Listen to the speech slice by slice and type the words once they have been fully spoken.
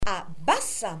à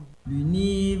Bassam.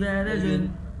 L'univers des jeunes,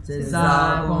 c'est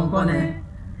ça qu'on connaît.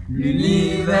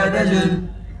 L'univers des jeunes,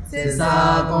 c'est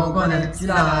ça qu'on connaît. Sur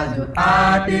la radio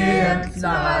ATM, sur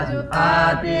la radio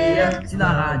ATM, sur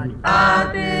la radio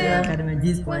ATM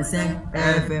 90.5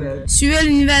 FM. Suivez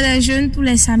l'univers des jeunes tous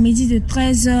les samedis de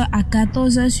 13h à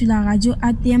 14h sur la radio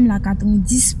ATM la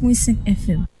 90.5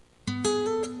 FM.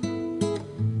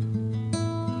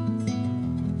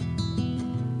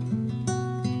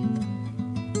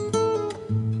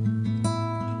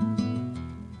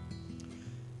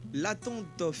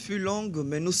 L'attente fut longue,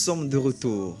 mais nous sommes de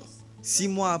retour. 6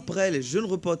 mois après, les jeunes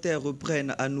reporters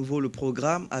reprennent à nouveau le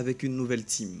programme avec une nouvelle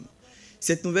team.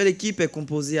 Cette nouvelle équipe est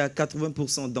composée à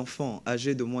 80% d'enfants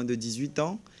âgés de moins de 18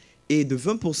 ans et de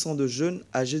 20% de jeunes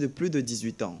âgés de plus de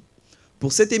 18 ans.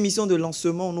 Pour cette émission de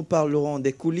lancement, nous parlerons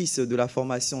des coulisses de la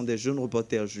formation des jeunes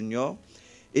reporters juniors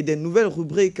et des nouvelles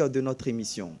rubriques de notre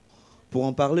émission. Pour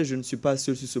en parler, je ne suis pas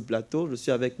seul sur ce plateau, je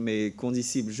suis avec mes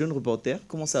condisciples jeunes reporters.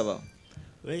 Comment ça va ?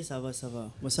 Oui, ça va, ça va.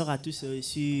 Bonsoir à tous, je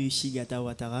suis Shigata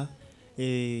Ouattara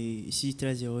et je suis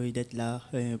très heureux d'être là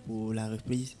pour la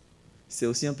reprise. C'est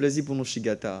aussi un plaisir pour nous,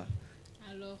 Shigata.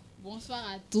 Alors, bonsoir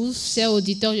à tous, chers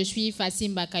auditeurs, je suis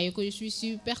Fassim Bakayoko, je suis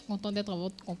super content d'être en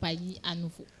votre compagnie à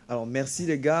nouveau. Alors, merci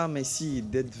les gars, merci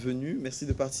d'être venus, merci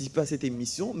de participer à cette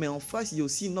émission. Mais en face, il y a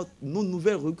aussi nos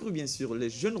nouvelles recrues, bien sûr, les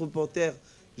jeunes reporters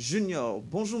juniors.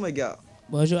 Bonjour mes gars.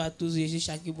 Bonjour à tous, je suis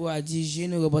Shakibou Adi,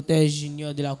 jeune reporter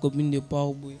junior de la commune de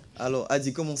Port-Bouy. Alors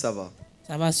Adi, comment ça va ?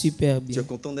 Ça va super bien. Tu es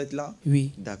content d'être là ?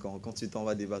 Oui. D'accord, quand tu t'en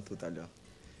vas débattre tout à l'heure.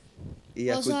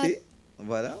 Et Bonsoir. à côté,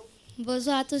 voilà.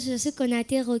 Bonsoir à tous, je suis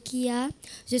Konaté Rokia.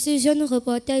 Je suis jeune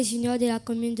reporter junior de la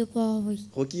commune de Port-Bouy.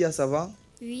 Rokia, ça va ?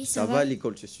 Oui, ça va à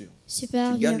l'école, je suis sûr.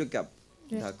 Super tu bien. gardes le cap.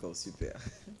 Ouais. D'accord, super.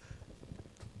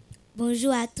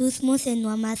 Bonjour à tous, moi c'est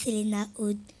Noama Selena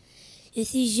Aude. Je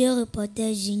suis jeune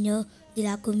reporter junior de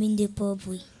la commune de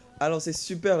Port-Bouy. Alors c'est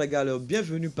super les gars, alors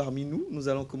bienvenue parmi nous. Nous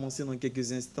allons commencer dans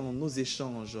quelques instants nos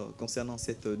échanges concernant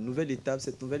cette nouvelle étape,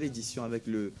 cette nouvelle édition avec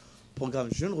le programme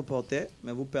Jeunes Reporters.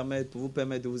 Mais pour vous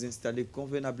permettre de vous installer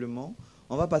convenablement,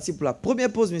 on va partir pour la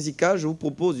première pause musicale. Je vous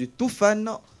propose du tout fan,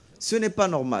 ce n'est pas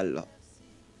normal.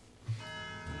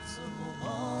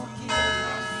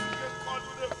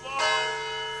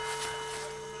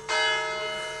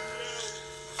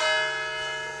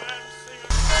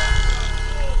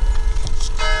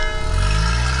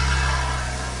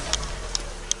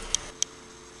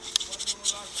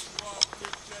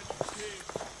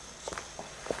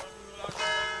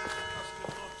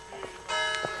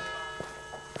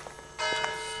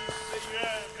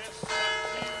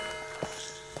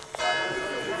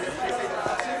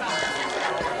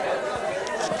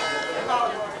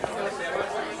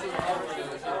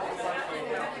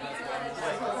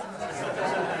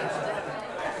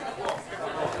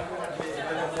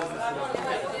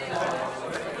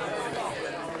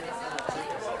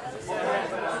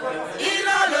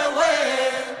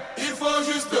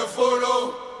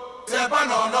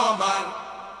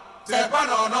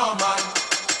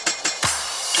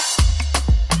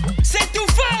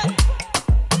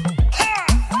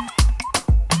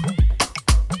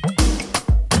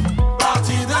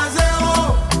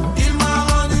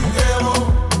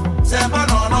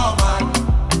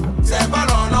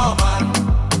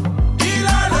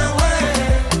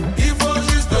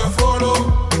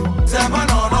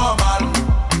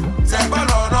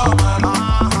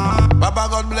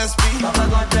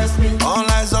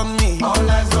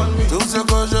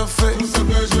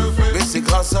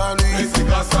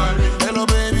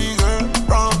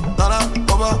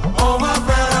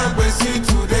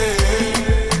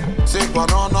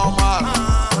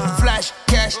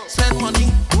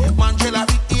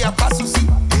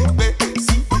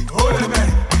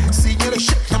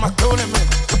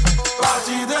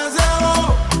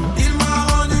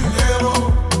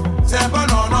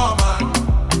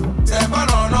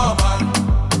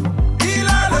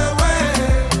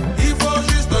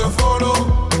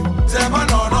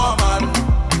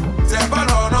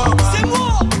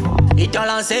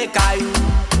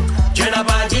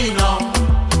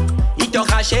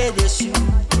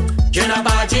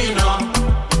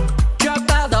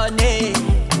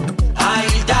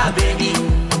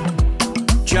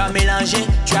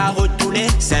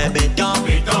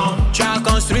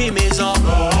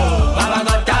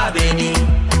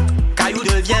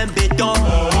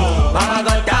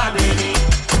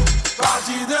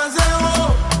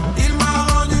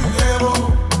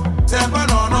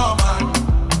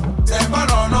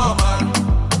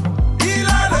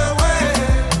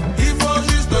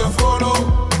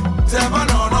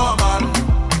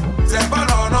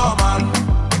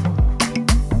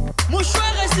 Mouchoir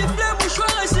et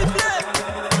sifflet,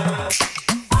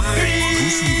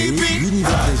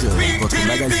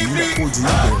 magazine produit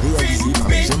et réalisé par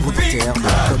les jeunes reporters de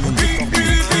la commune de Port-Bouilly.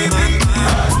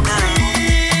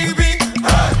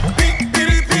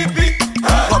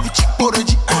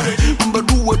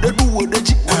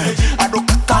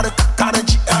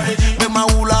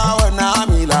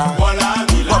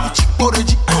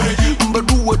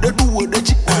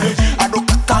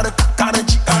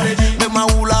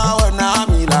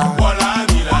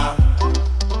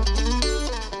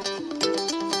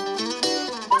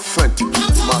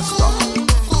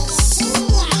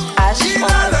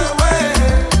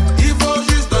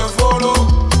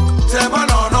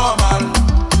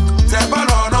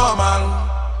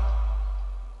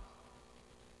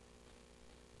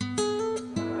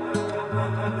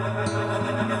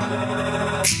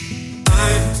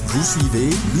 Vous suivez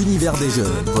l'Univers des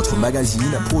jeunes, votre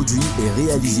magazine produit et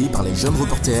réalisé par les jeunes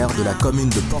reporters de la commune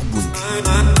de Port-Bouilly.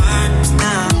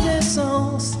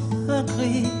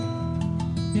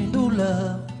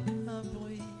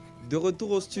 De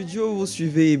retour au studio, vous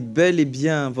suivez bel et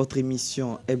bien votre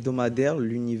émission hebdomadaire,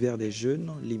 l'Univers des jeunes,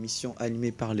 l'émission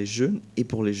animée par les jeunes et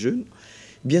pour les jeunes.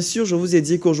 Bien sûr, je vous ai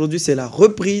dit qu'aujourd'hui, c'est la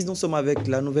reprise. Nous sommes avec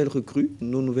la nouvelle recrue,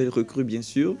 nos nouvelles recrues, bien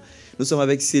sûr. Nous sommes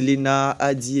avec Selena,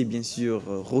 Adi et bien sûr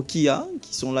Rokia,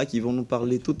 qui sont là, qui vont nous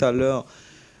parler tout à l'heure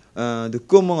de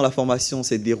comment la formation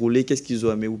s'est déroulée, qu'est-ce qu'ils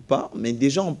ont aimé ou pas. Mais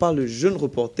déjà, on parle de jeunes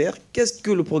reporters. Qu'est-ce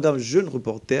que le programme Jeunes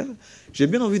Reporters? J'ai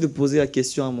bien envie de poser la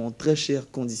question à mon très cher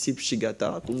condisciple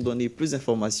Shigata pour nous donner plus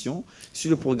d'informations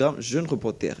sur le programme Jeunes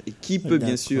Reporters. Et qui peut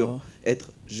bien sûr être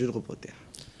jeune reporter?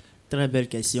 Très belle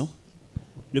question.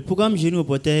 Le programme Jeunes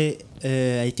Reporters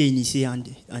a été initié en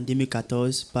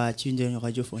 2014 par Tune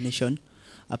Radio Foundation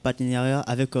en partenariat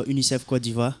avec UNICEF Côte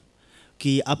d'Ivoire,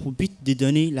 qui a pour but de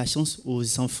donner la chance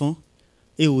aux enfants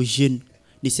et aux jeunes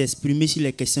de s'exprimer sur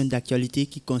les questions d'actualité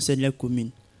qui concernent leur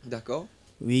commune. D'accord.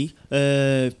 Oui.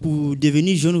 Pour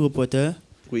devenir jeune reporter,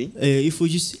 oui. Il faut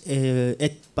juste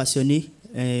être passionné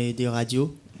de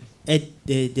radio, être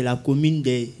de la commune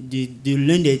de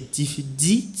l'un des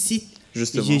 10 sites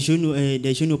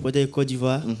des jeunes reporters de Côte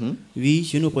d'Ivoire. Oui,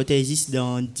 jeunes reporters existent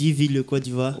dans 10 villes de Côte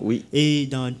d'Ivoire et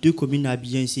dans 2 communes à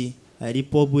Abidjan ici,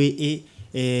 Port-Bouilly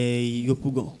et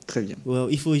Yopougon. Très bien.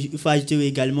 Il faut ajouter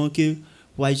également que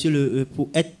pour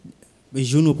être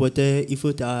jeune reporter, il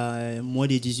faut avoir moins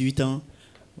de 18 ans.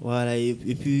 Voilà, et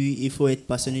puis il faut être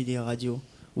passionné des radios.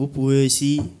 Vous pouvez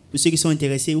aussi, pour ceux qui sont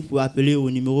intéressés, vous pouvez appeler au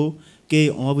numéro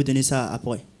qu'on va vous donner ça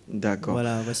après. D'accord.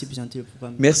 Voilà, voici présenté le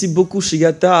programme. Merci beaucoup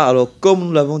Shigata. Alors, comme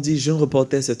nous l'avons dit, Jeunes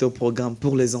Reporters, c'est un programme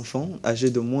pour les enfants âgés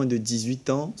de moins de 18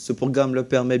 ans. Ce programme leur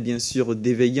permet bien sûr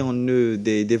d'éveiller en eux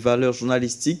des valeurs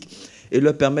journalistiques et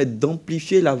leur permet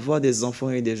d'amplifier la voix des enfants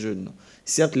et des jeunes.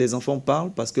 Certes, les enfants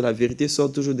parlent parce que la vérité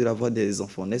sort toujours de la voix des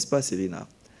enfants, n'est-ce pas Selena?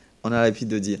 On a l'habitude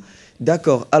de dire.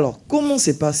 D'accord. Alors, comment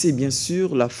s'est passée bien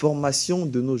sûr la formation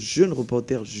de nos jeunes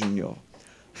reporters juniors?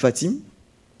 Fatim?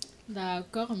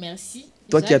 D'accord, merci.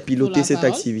 Toi qui as piloté cette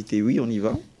activité, oui, on y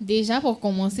va. Déjà, pour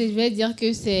commencer, je vais dire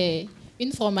que c'est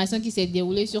une formation qui s'est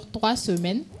déroulée sur 3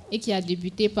 semaines et qui a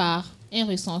débuté par un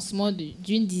recensement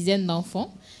d'une dizaine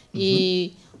d'enfants.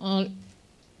 Et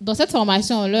dans cette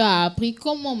formation, on leur a appris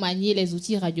comment manier les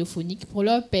outils radiophoniques pour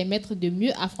leur permettre de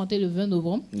mieux affronter le 20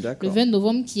 novembre. Le 20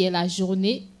 novembre qui est la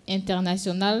journée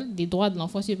internationale des droits de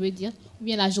l'enfance, je veux dire, ou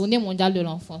bien la journée mondiale de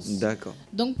l'enfance. D'accord.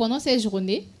 Donc, pendant ces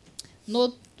journées,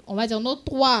 nos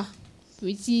 3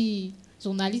 petits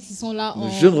journalistes qui sont là,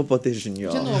 jeunes reporters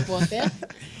juniors,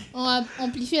 ont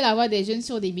amplifié la voix des jeunes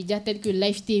sur des médias tels que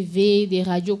Live TV, des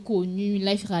radios connues,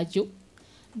 Live Radio.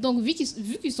 Donc, vu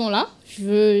qu'ils sont là, je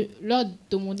veux leur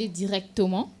demander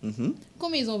directement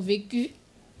comment ils ont vécu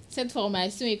cette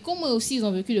formation et comment aussi ils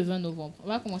ont vécu le 20 novembre. On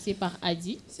va commencer par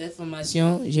Adi. Cette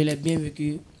formation, je l'ai bien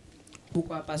vécue.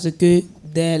 Pourquoi? Parce que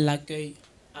dès l'accueil,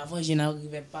 avant, je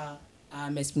n'arrivais pas à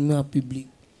m'exprimer en public.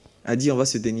 Adi, on va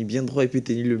se tenir bien droit et puis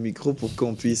tenir le micro pour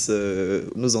qu'on puisse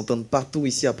nous entendre partout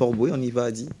ici à Port-Bouilly. On y va,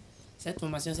 Adi. Cette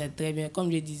formation, c'est très bien.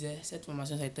 Comme je disais, cette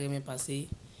formation s'est très bien passée.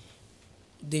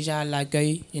 Déjà à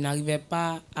l'accueil, je n'arrivais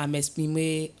pas à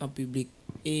m'exprimer en public.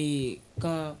 Et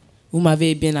quand vous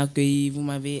m'avez bien accueilli, vous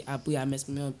m'avez appris à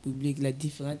m'exprimer en public, les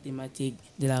différentes thématiques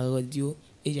de la radio,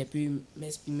 et j'ai pu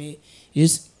m'exprimer. Et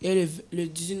le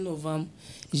 18 novembre,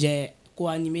 j'ai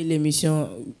co-animé l'émission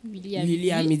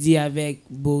Willy à midi avec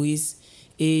Boris,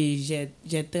 et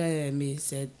j'ai très aimé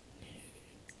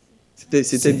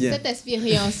C'était bien. Cette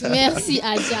expérience. Merci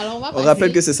Adi. Alors on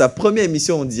rappelle que c'est sa première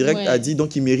émission en direct, Adi,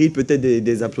 donc il mérite peut-être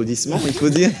des applaudissements, il faut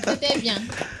dire. C'était bien.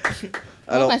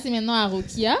 On va passer maintenant à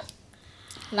Rokia,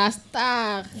 la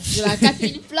star de la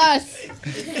 4000 places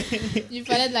du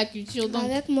Palais de la Culture. Donc,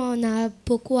 avec moi, on a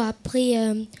beaucoup appris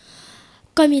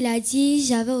Comme il a dit,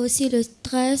 j'avais aussi le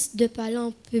stress de parler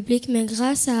en public, mais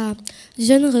grâce à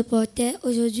Jeunes Reporters,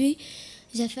 aujourd'hui,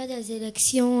 j'ai fait des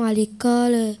élections à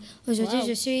l'école. Aujourd'hui,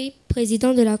 je suis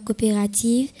président de la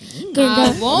coopérative.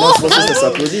 Ah bon? Non, c'est pour ça que ça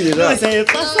s'applaudit déjà. Non, c'est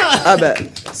pas ça. Ah ben,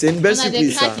 c'est une belle On a des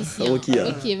surprise ça. cracks ici, hein. Rokia.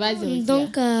 Ok, vas-y, Rokia.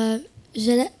 Donc,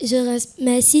 je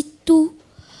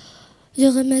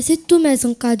remercie tous mes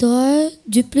encadreurs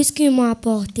du plus qu'ils m'ont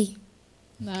apporté.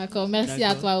 D'accord, merci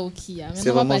à toi, Rokia. C'est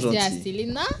Maintenant, on va vraiment passer à gentil.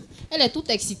 Selena. Elle est toute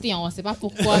excitée, hein. On ne sait pas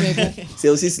pourquoi, mais bon. C'est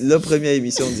aussi la première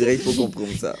émission, on dirait, il faut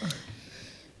comprendre ça.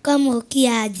 Comme Rocky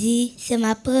a dit, c'est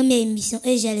ma première émission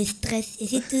et j'ai le stress. Et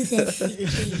c'est tout ça.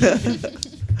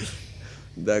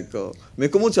 D'accord. Mais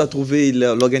comment tu as trouvé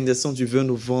l'organisation du 20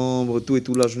 novembre, tout et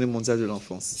tout, la journée mondiale de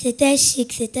l'enfance? C'était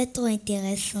chic, c'était trop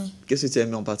intéressant. Qu'est-ce que tu as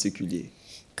aimé en particulier?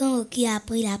 Quand Rocky a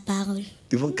pris la parole.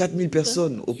 Devant 4000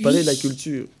 personnes au Palais de la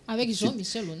Culture. Avec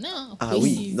Jean-Michel Honneur. Ah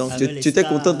oui, donc Avec tu étais les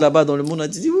contente stars. là-bas dans le monde, on a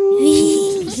dit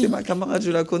ouh, c'est ma camarade, je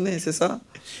la connais, c'est ça?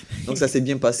 Donc ça s'est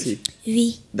bien passé.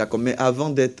 Oui. D'accord, mais avant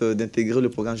d'intégrer le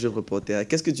programme Jeunes Reporters,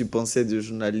 qu'est-ce que tu pensais de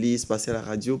journaliste, passer à la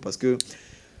radio? Parce que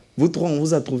vous trois, on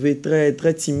vous a trouvé très,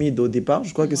 très timide au départ.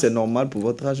 Je crois que c'est normal pour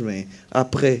votre âge, mais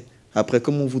après,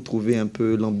 comment vous trouvez un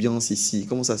peu l'ambiance ici?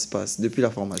 Comment ça se passe depuis la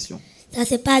formation? Ça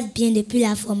se passe bien depuis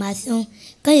la formation.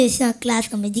 Quand je suis en classe,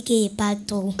 on me dit qu'il parle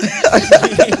trop.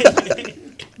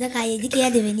 Donc, il dit qu'il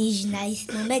est devenu journaliste.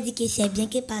 Mon mère dit que c'est bien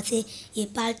qu'il passe, il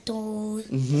parle trop.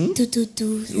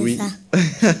 Tout, c'est Oui. ça.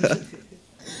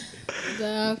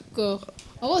 D'accord.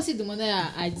 On va aussi demander à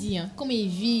Adi hein, comment il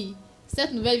vit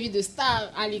cette nouvelle vie de star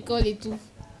à l'école et tout.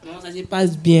 Non, ça se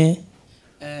passe bien.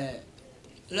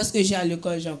 Lorsque je suis à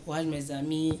l'école, j'encourage mes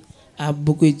amis à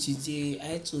beaucoup étudier,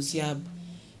 à être sociable.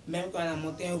 Même quand on a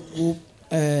monté un groupe,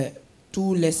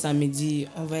 tous les samedis,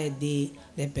 on va aider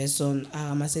les personnes à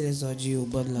ramasser les ordures au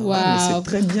bord de la route. Mais c'est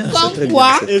très bien. Comme c'est très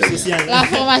quoi, bien, c'est très bien. la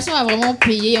formation a vraiment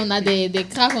payé. On a des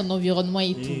cracks en environnement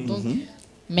et tout. Donc,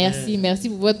 merci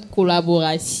pour votre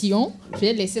collaboration. Je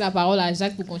vais laisser la parole à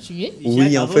Jacques pour continuer.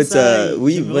 Oui, en fait,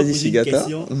 oui, je me vas-y, repose une Shigata.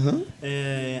 question,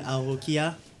 à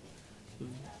Rokia.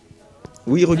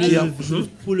 Oui, Rokia.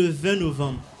 Pour le 20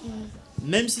 novembre,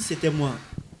 même si c'était moi,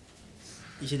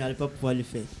 je n'allais pas pouvoir le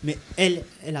faire. Mais elle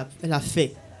a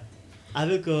fait.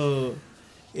 Avec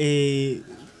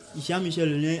Jean-Michel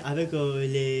Lenin, avec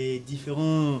les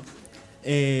différents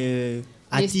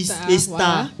artistes et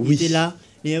stars voilà. qui étaient là,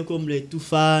 comme les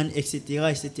Toufan, etc.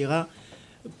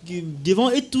 Devant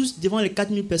eux tous, devant les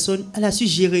 4000 personnes, elle a su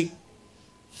gérer.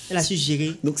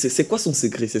 Donc, c'est quoi son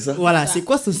secret, c'est ça? Voilà, c'est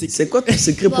quoi son secret? C'est quoi ton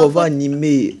secret pour avoir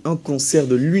animé un concert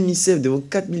de l'UNICEF devant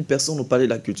 4000 personnes au Palais de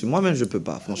la Culture? Moi-même, je ne peux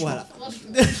pas, franchement. Voilà.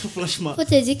 Franchement. Faut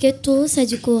te dire que tout, c'est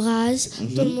du courage.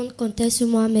 Tout le monde comptait sur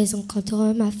moi, mes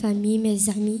encadreurs, ma famille, mes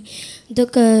amis.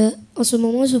 Donc, en ce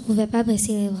moment, je ne pouvais pas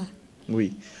baisser les bras.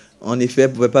 Oui. En effet,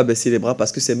 elle ne pouvait pas baisser les bras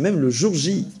parce que c'est même le jour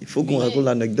J. Il faut qu'on raconte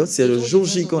l'anecdote. C'est le jour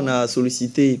J qu'on a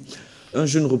sollicité un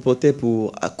jeune reporter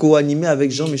pour co-animer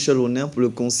avec Jean-Michel Honneur pour le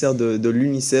concert de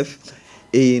l'UNICEF.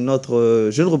 Et notre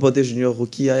jeune reporter junior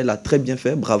Rokia, elle a très bien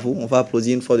fait. Bravo. On va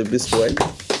applaudir une fois de plus pour elle.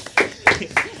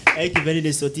 Elle qui venait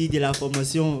de sortir de la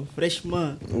formation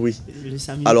fraîchement. Oui. Le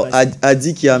samedi Alors, passé.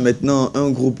 Adi qui a maintenant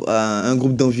un groupe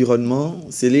d'environnement.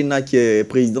 Selena qui est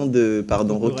présidente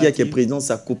Rokia qui est présidente de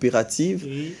sa coopérative.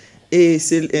 Oui. Et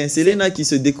Selena qui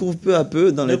se découvre peu à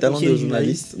peu dans les talents de prochaine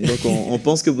journaliste. Donc, on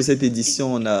pense que pour cette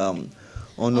édition, on va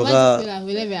aura... dire que la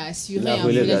relève est assurée. La hein,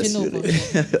 relève pour est les jeunes assurée.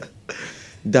 reporters.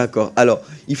 D'accord. Alors,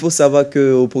 il faut savoir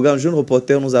qu'au programme Jeunes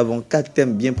Reporters, nous avons 4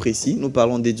 thèmes bien précis. Nous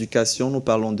parlons d'éducation, nous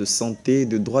parlons de santé,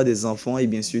 de droits des enfants et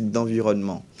bien sûr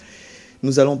d'environnement.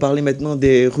 Nous allons parler maintenant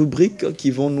des rubriques qui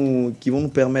vont nous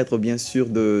permettre bien sûr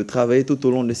de travailler tout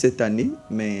au long de cette année.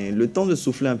 Mais le temps de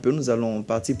souffler un peu, nous allons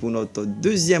partir pour notre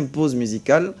deuxième pause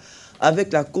musicale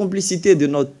avec la complicité de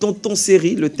notre tonton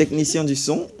Série, le technicien du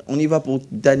son. On y va pour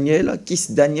Daniel, Kiss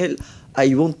Daniel,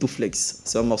 I Want to Flex.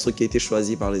 C'est un morceau qui a été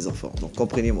choisi par les enfants, donc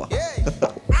comprenez-moi.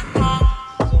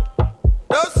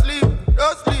 Don't sleep,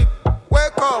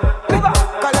 wake up.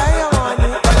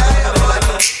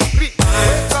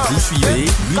 Vous suivez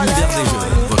l'Univers des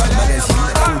Jeunes, votre magazine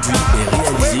produit et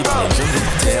réalisé par les jeunes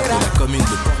reporters de la commune de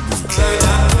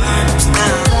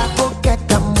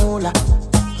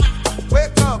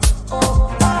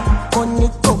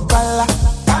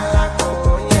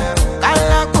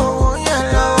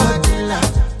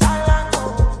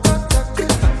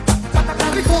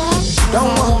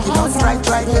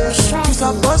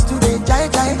Supposed to be jai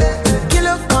jai.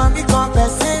 Kilo come become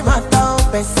person matter,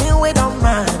 person we don't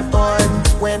mind. But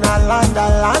when I land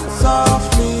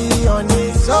softly on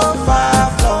the sofa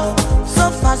floor.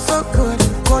 So far so good,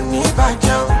 koni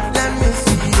bajo. Let me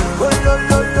see you, oh lo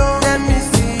lo lo. Let me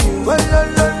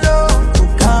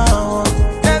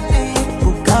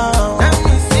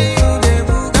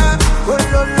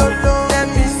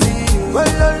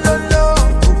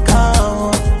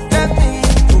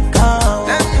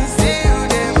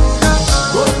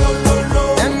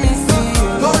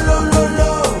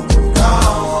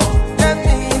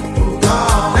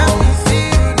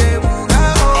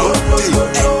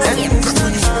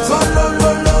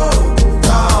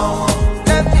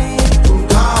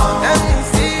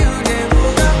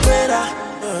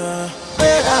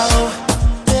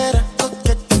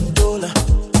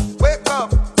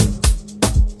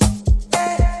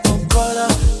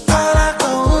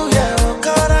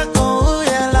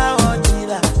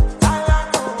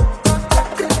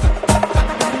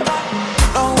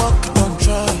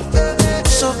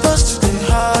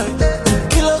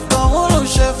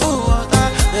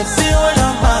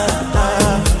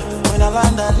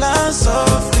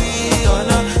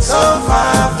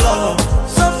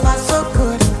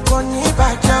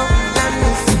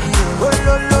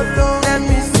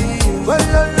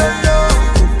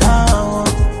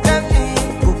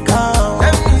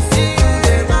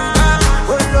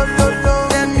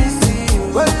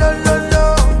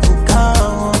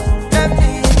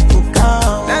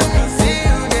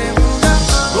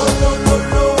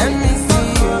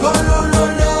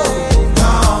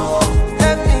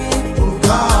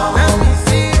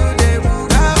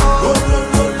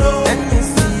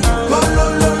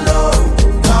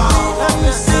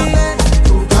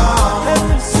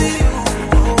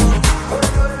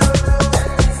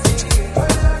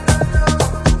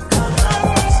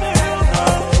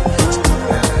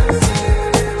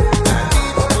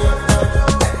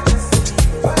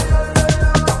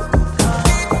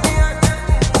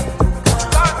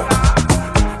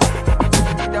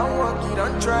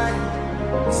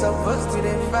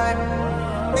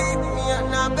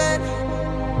bed.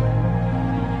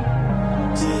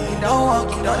 See, you don't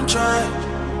walk, you don't try.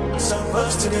 You're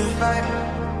supposed to be fine.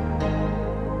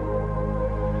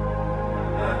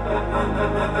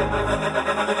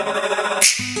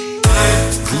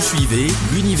 Vous suivez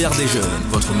l'Univers des jeunes,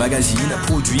 votre magazine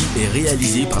produit et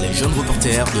réalisé par les jeunes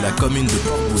reporters de la commune de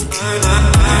Port-Bouillet.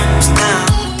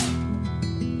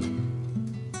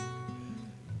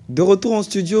 De retour en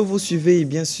studio, vous suivez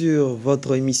bien sûr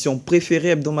votre émission préférée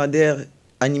hebdomadaire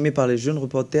animée par les jeunes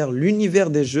reporters, l'Univers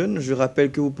des jeunes. Je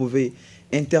rappelle que vous pouvez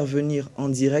intervenir en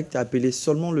direct, appeler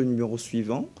seulement le numéro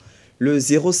suivant, le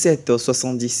 07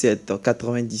 77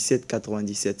 97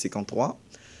 97 53.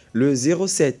 Le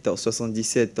 07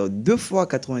 77 2 fois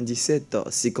 97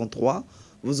 53,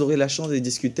 vous aurez la chance de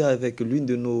discuter avec l'une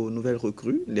de nos nouvelles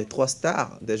recrues, les 3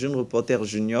 stars des jeunes reporters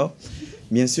juniors.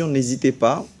 Bien sûr, n'hésitez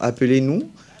pas, appelez-nous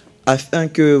afin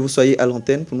que vous soyez à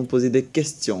l'antenne pour nous poser des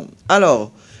questions.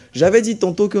 Alors, j'avais dit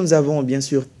tantôt que nous avons bien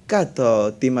sûr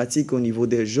 4 thématiques au niveau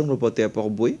des jeunes reporters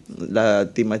Port-Bouillet. La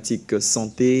thématique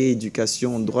santé,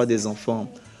 éducation, droits des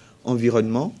enfants,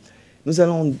 environnement. Nous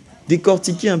allons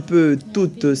décortiquer un peu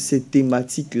toutes ces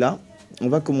thématiques-là. On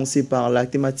va commencer par la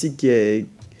thématique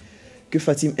que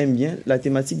Fatim aime bien, la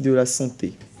thématique de la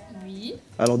santé. Oui.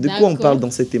 Alors, de quoi on parle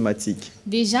dans cette thématique?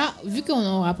 Déjà, vu qu'on est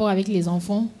en rapport avec les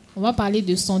enfants, on va parler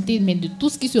de santé, mais de tout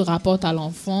ce qui se rapporte à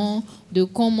l'enfant, de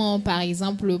comment, par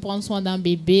exemple, prendre soin d'un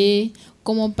bébé,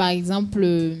 comment, par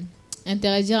exemple,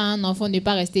 interagir à un enfant, ne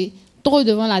pas rester trop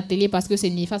devant la télé parce que c'est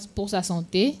néfaste pour sa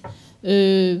santé.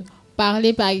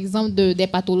 Parler par exemple des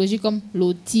pathologies comme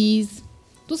l'autisme,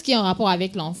 tout ce qui est en rapport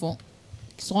avec l'enfant,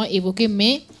 qui seront évoqués,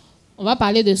 mais on va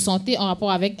parler de santé en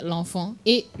rapport avec l'enfant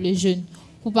et le jeune.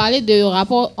 Pour parler de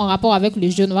rapport en rapport avec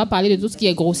le jeune, on va parler de tout ce qui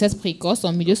est grossesse précoce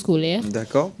en milieu scolaire,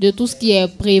 d'accord, de tout ce qui est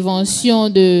prévention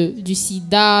du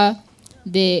sida,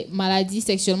 des maladies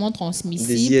sexuellement transmissibles,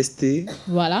 des IST,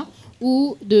 voilà,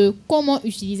 ou de comment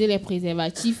utiliser les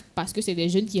préservatifs parce que c'est des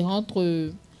jeunes qui rentrent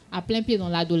à plein pied dans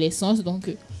l'adolescence,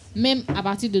 donc même à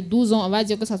partir de 12 ans, on va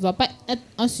dire que ça ne doit pas être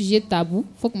un sujet tabou.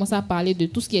 Il faut commencer à parler de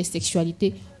tout ce qui est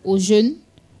sexualité aux jeunes.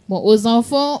 Bon, aux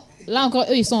enfants, là encore,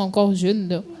 eux, ils sont encore jeunes.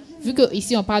 Donc, vu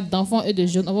qu'ici, on parle d'enfants et de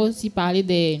jeunes, on va aussi parler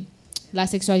de la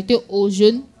sexualité aux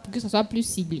jeunes pour que ça soit plus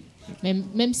ciblé.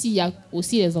 Même s'il y a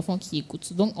aussi les enfants qui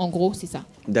écoutent. Donc, en gros, c'est ça.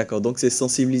 D'accord, donc c'est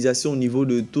sensibilisation au niveau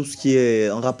de tout ce qui est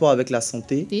en rapport avec la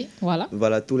santé. Et voilà.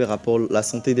 Voilà, tous les rapports, la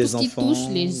santé des enfants. Tout ce qui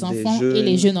touche les enfants et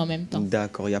les jeunes en même temps.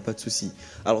 D'accord, il n'y a pas de souci.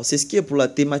 Alors, c'est ce qui est pour la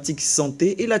thématique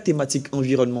santé et la thématique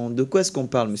environnement. De quoi est-ce qu'on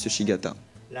parle, M. Shigata?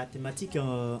 La thématique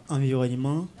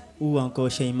environnement ou encore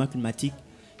changement climatique,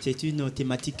 c'est une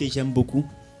thématique que j'aime beaucoup.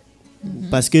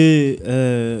 Parce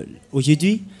que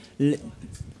aujourd'hui,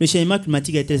 le changement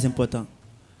climatique est très important.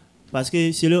 Parce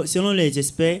que selon les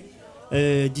experts,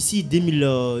 d'ici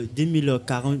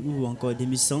 2040 ou encore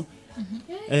 2100,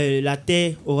 la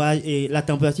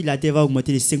température de la Terre va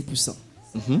augmenter de 5%.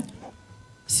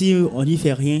 Si on n'y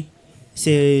fait rien,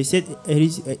 cette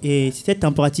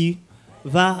température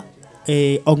va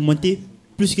augmenter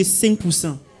plus que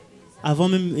 5% avant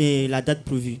même la date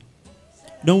prévue.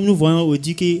 Donc nous voyons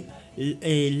aujourd'hui que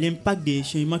l'impact des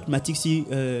changements climatiques sur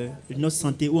notre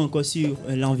santé ou encore sur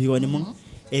l'environnement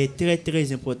est très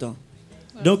très important.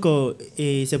 Donc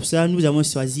c'est pour ça que nous avons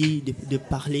choisi de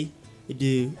parler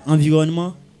de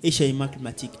environnement et changement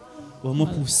climatique, vraiment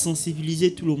pour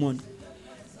sensibiliser tout le monde.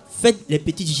 Faites les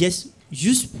petits gestes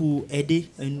juste pour aider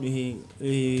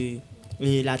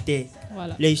la terre.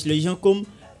 Voilà. Les gens comme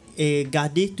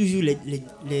garder toujours les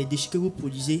déchets que vous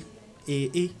produisez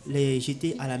et les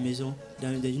jeter à la maison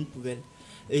dans une poubelle.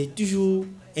 Et toujours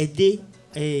aider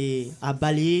à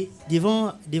balayer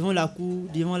devant la cour,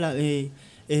 devant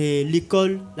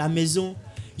l'école, la maison.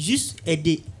 Juste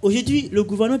aider. Aujourd'hui, le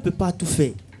gouvernement ne peut pas tout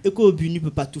faire. EcoBuni ne peut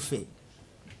pas tout faire.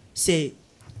 C'est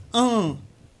en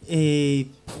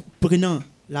prenant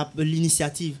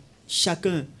l'initiative,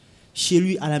 chacun chez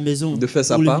lui à la maison, de faire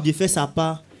sa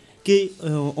part,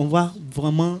 qu'on va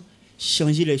vraiment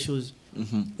changer les choses.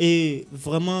 Et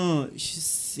vraiment,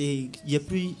 il y a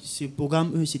plus ce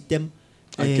programme, ce thème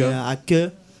à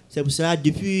cœur. C'est pour ça,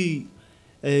 depuis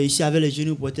ici avec les jeunes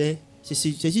reporters, c'est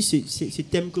ce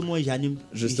thème que moi j'anime.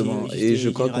 Justement, et je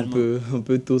crois qu'on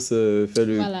peut tous faire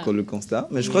le constat.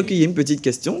 Mais je crois qu'il y a une petite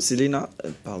question.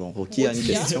 Rocky a une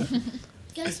question.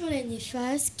 Quelles sont les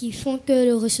néfastes qui font que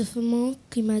le réchauffement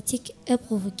climatique est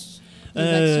provoqué?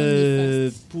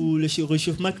 Pour le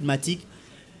réchauffement climatique,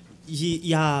 il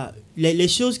y a les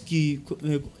choses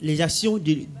les actions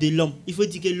de l'homme. Il faut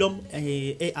dire que l'homme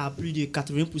est à plus de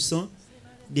 80%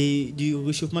 du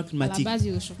réchauffement climatique. À la base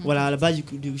du réchauffement. Voilà, à la base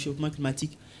du réchauffement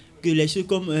climatique. que les choses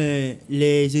comme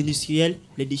les industriels,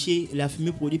 les déchets, la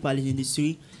fumée produite par les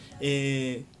industries,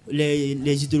 les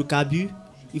hydrocarbures,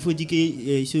 il faut dire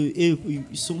qu'ils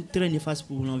sont très néfastes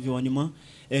pour l'environnement.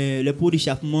 Les pots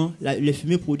d'échappement, les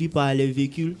fumées produites par les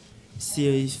véhicules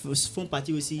font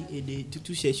partie aussi de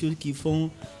toutes ces choses qui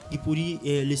produisent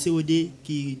le CO2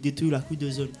 qui détruit la couche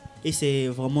d'ozone. Et c'est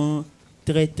vraiment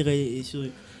très très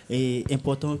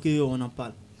important qu'on en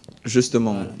parle.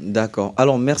 Justement, voilà. D'accord.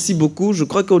 Alors, merci beaucoup. Je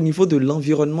crois qu'au niveau de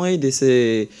l'environnement et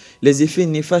les effets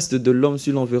néfastes de l'homme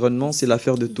sur l'environnement, c'est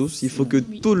l'affaire de tous. Il faut que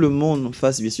tout le monde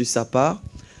fasse bien sûr sa part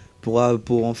pour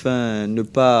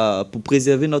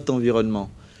préserver notre environnement.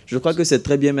 Je crois que c'est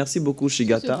très bien. Merci beaucoup,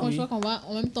 Shigata. Franchement, on va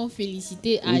en même temps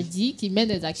féliciter Adi qui mène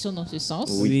des actions dans ce sens.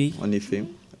 Oui. En effet.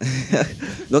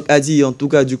 Donc Adi, en tout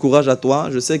cas, du courage à toi.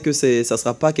 Je sais que ça ne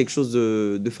sera pas quelque chose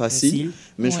de facile,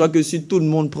 mais je crois que si tout le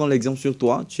monde prend l'exemple sur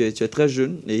toi, tu es très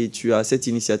jeune et tu as cette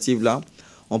initiative-là,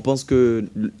 on pense que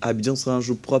Abidjan sera un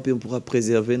jour propre et on pourra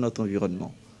préserver notre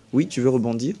environnement. Oui, tu veux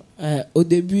rebondir? Au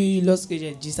début, lorsque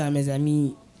j'ai dit ça à mes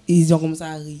amis, ils ont commencé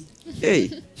à rire.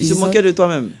 Hey, ils se moquaient de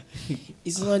toi-même.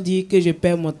 Ils se sont dit que je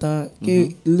perds mon temps, que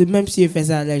même si je fais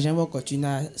ça, les gens vont continuer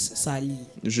à salir.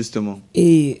 Justement.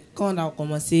 Et quand on a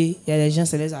commencé, il y a des gens,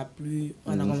 ça les a plu.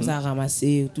 On a commencé à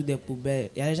ramasser toutes des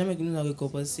poubelles. Il y a des gens qui nous ont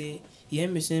récompensé. Il y a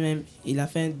un monsieur même, il a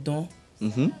fait un don.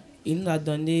 Il nous a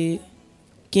donné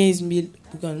 15 000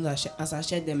 pour qu'on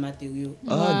s'achète des matériaux.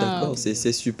 D'accord,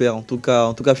 c'est super. En tout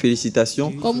cas, félicitations.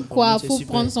 Comme quoi, il faut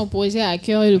prendre son projet à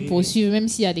cœur et le poursuivre, même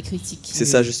s'il y a des critiques. C'est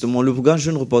ça, justement. Le programme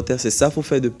Jeune Reporter, c'est ça, il faut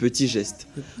faire de petits gestes.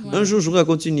 Un jour, je vous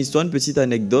raconte une histoire, une petite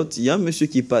anecdote. Il y a un monsieur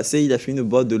qui passait, il a fait une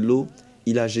boîte de l'eau,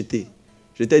 il a jeté.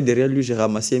 J'étais derrière lui, j'ai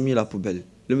ramassé et mis à la poubelle.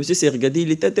 Le monsieur s'est regardé,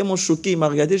 il était tellement choqué, il m'a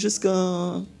regardé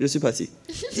jusqu'à... Je suis passé.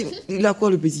 Il a quoi,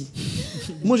 le petit?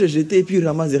 Moi, j'ai jeté et puis il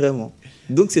ramasse derrière moi.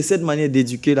 Donc, c'est cette manière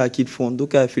d'éduquer là qu'ils font.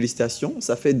 Donc, félicitations.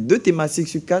 Ça fait 2 thématiques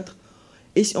sur 4.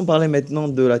 Et si on parlait maintenant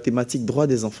de la thématique droit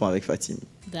des enfants avec Fatim?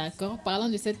 D'accord. Parlant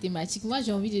de cette thématique, moi,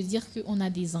 j'ai envie de dire qu'on a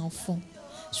des enfants.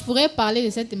 Je pourrais parler de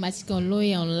cette thématique en long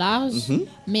et en large,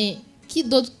 mais qui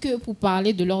d'autre que pour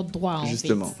parler de leurs droits,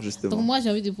 Justement. Donc, moi, j'ai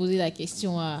envie de poser la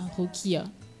question à Rokia.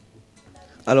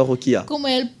 Alors, Rokia. Comment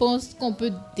elle pense qu'on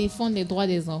peut défendre les droits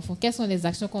des enfants? Quelles sont les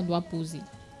actions qu'on doit poser?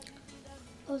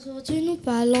 Aujourd'hui, nous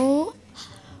parlons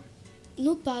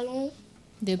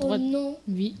des droits au nom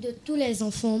de tous les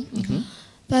enfants.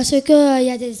 Parce qu'il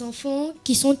y a des enfants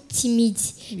qui sont timides,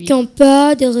 qui ont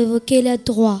peur de révoquer leurs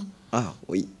droits. Ah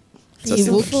oui. Ça, des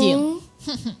enfants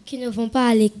qui ne vont pas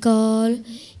à l'école,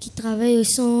 qui travaillent au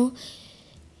son.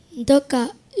 Donc,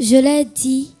 je leur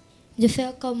dis de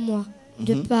faire comme moi,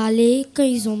 de parler quand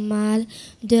ils ont mal,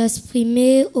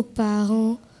 d'exprimer aux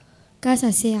parents, car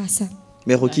ça sert à ça.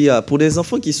 Mais Rokia, pour les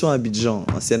enfants qui sont à Abidjan,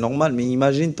 c'est normal, mais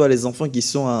imagine-toi les enfants qui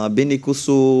sont à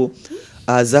Benekoso,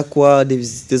 à Zakwa,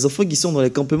 des enfants qui sont dans les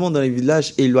campements, dans les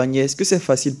villages éloignés. Est-ce que c'est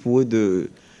facile pour eux de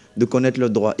connaître leurs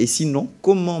droits? Et sinon,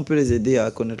 comment on peut les aider à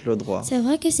connaître leurs droits? C'est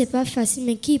vrai que c'est pas facile,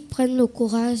 mais qu'ils prennent le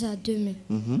courage à deux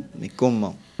mains. Mais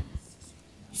comment?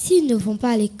 S'ils ne vont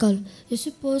pas à l'école, je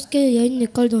suppose qu'il y a une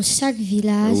école dans chaque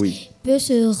village. Ils peuvent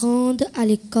se rendre à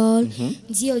l'école,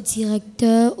 dire au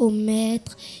directeur, au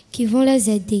maître, qui vont les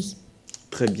aider.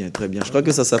 Très bien, très bien. Je crois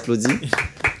que ça s'applaudit.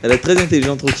 Elle est très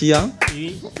intelligente, Rokia.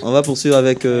 Oui. On va poursuivre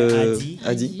avec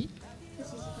Adi.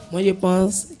 Moi, je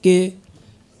pense que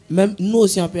même nous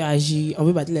aussi, on peut agir.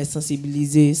 On peut les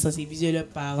sensibiliser leurs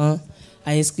parents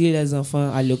à inscrire les enfants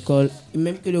à l'école. Et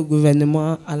même que le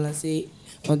gouvernement a lancé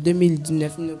en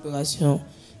 2019 une opération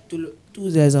tous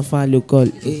les enfants à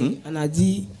l'école. Et on a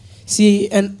dit, si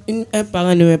un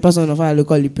parent ne met pas son enfant à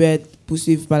l'école, il peut être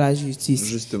poursuivi par la justice.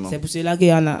 Justement. C'est pour cela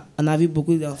qu'on a vu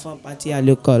beaucoup d'enfants partir à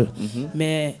l'école.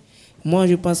 Mais moi,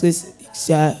 je pense que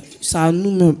ça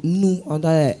nous, on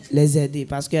doit les aider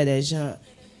parce qu'il y a des gens,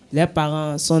 les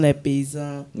parents sont des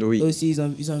paysans. Oui. Aussi,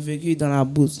 ils ont vécu dans la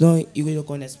bourse, donc ils ne le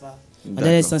connaissent pas. On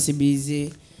doit les sensibiliser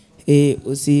et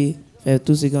aussi faire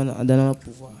tout ce qu'on a dans notre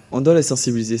pouvoir. On doit les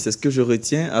sensibiliser, c'est ce que je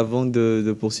retiens avant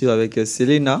de poursuivre avec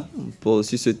Selena sur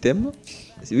ce thème.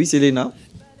 Oui, Selena.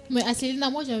 Mais à Selena,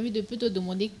 moi j'ai envie de plutôt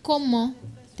demander comment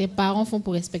tes parents font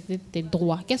pour respecter tes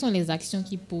droits. Quelles sont les actions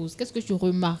qu'ils posent? Qu'est-ce que tu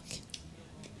remarques?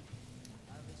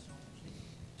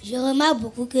 Je remarque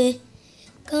beaucoup que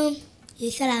quand je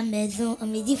suis à la maison, on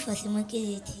me dit forcément que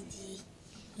j'étudie.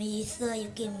 Mais je sors et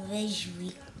que je vais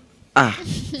jouer. Ah,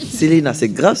 Selena, c'est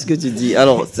grave ce que tu dis.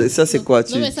 Alors, ça c'est quoi?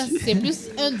 Non, mais ça c'est plus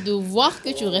un devoir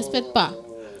que tu ne respectes pas.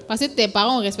 Parce que tes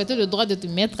parents ont respecté le droit de te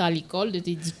mettre à l'école, de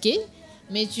t'éduquer,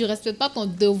 mais tu ne respectes pas ton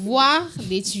devoir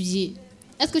d'étudier.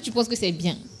 Est-ce que tu penses que c'est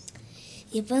bien?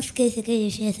 Je pense que ce que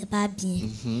je fais, c'est pas bien.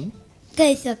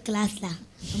 quand je suis en classe là,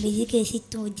 on me dit que je suis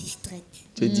trop distraite.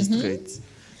 Tu es distraite.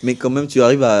 Mais quand même, tu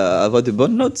arrives à avoir de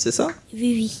bonnes notes, c'est ça?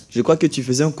 Oui, oui. Je crois que tu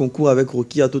faisais un concours avec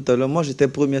Rokia tout à l'heure. Moi, j'étais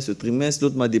première ce trimestre,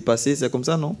 l'autre m'a dépassé. C'est comme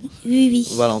ça, non? Oui, oui.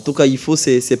 Voilà, en tout cas, il faut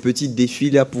ces petits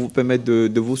défis-là pour vous permettre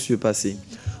de vous surpasser.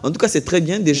 En tout cas, c'est très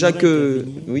bien déjà que...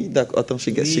 Oui, d'accord. Attends,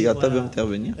 Chigata veut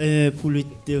intervenir. Pour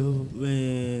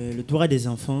le droit des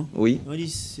enfants, oui. On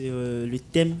dit le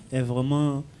thème est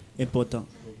vraiment important,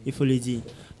 il faut le dire.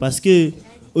 Parce que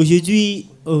aujourd'hui,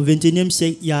 au XXIe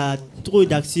siècle, il y a trop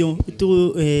d'actions,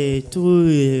 trop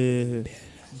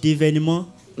d'événements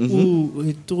ou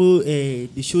trop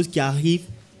de choses qui arrivent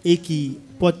et qui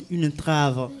portent une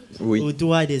entrave aux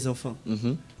droits des enfants.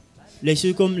 Les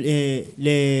choses comme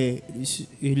les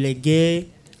guerres,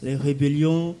 les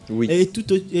rébellions et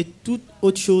toute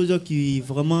autre chose qui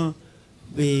vraiment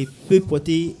peut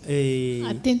porter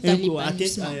atteinte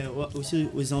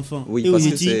aux enfants. Oui, parce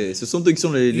que ce sont eux qui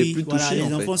sont les plus touchés.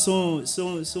 Les enfants sont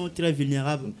très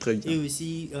vulnérables. Très bien. Et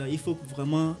aussi, il faut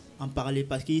vraiment en parler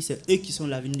parce que c'est eux qui sont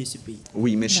l'avenir de ce pays.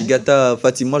 Oui, mais Chigata,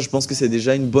 Fatima, je pense que c'est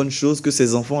déjà une bonne chose que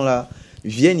ces enfants-là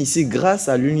viennent ici grâce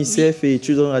à l'UNICEF et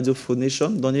Children's Radio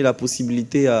Foundation, donner la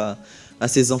possibilité à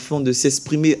ces enfants de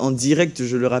s'exprimer en direct,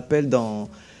 je le rappelle, dans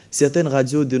certaines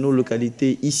radios de nos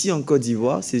localités ici en Côte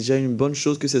d'Ivoire. C'est déjà une bonne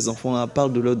chose que ces enfants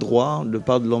parlent de leurs droits,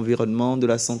 parlent de l'environnement, de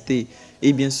la santé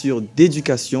et bien sûr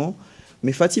d'éducation.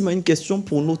 Mais Fatima, une question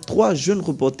pour nos 3 jeunes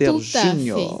reporters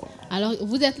juniors. Alors,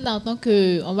 vous êtes là en tant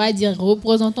que, on va dire,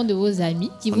 représentant de vos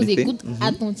amis qui vous écoutent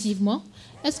attentivement.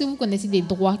 Est-ce que vous connaissez des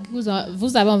droits que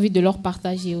vous avez envie de leur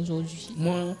partager aujourd'hui?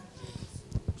 Moi,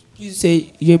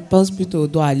 je pense plutôt au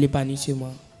droit à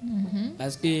l'épanouissement.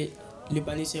 Parce que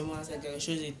l'épanouissement, c'est quelque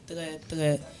chose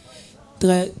de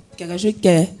très quelque chose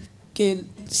que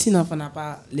si l'enfant n'a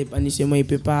pas l'épanouissement, il ne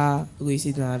peut pas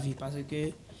réussir dans la vie. Parce que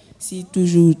si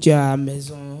toujours tu es à la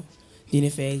maison, tu ne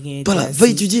fais rien. Voilà, va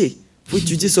étudier. Faut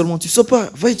étudier seulement. Tu ne sors pas,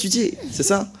 va étudier. C'est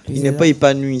ça? Il n'est pas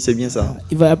épanoui, c'est bien ça.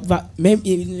 Il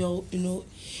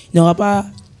n'aura pas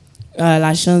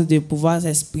la chance de pouvoir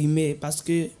s'exprimer parce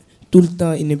que tout le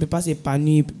temps, il ne peut pas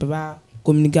s'épanouir, il ne peut pas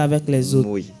communiquer avec les autres.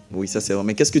 Oui, ça c'est vrai.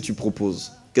 Mais qu'est-ce que tu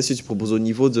proposes? Qu'est-ce que tu proposes au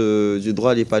niveau du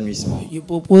droit à l'épanouissement? Je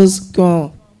propose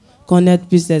qu'on aide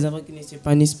plus les enfants qui ne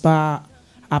s'épanouissent pas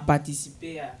à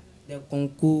participer à des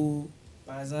concours,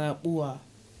 par exemple, ou à...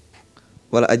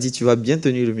 Voilà, Adi, tu vas bien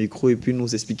tenir le micro et puis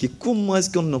nous expliquer comment est-ce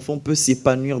qu'un enfant peut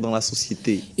s'épanouir dans la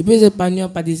société. Il peut s'épanouir en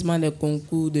participant à des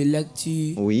concours de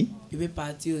lecture. Oui. Il peut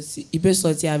partir aussi. Il peut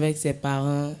sortir avec ses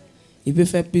parents. Il peut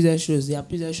faire plusieurs choses. Il y a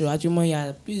plusieurs choses. Actuellement, il y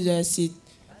a plusieurs sites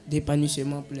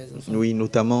d'épanouissement pour les enfants. Oui,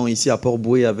 notamment ici à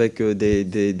Port-Boué avec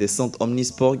des centres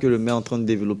omnisports que le maire est en train de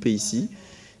développer ici.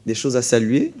 Des choses à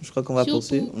saluer. Je crois qu'on va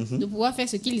poursuivre. De pouvoir faire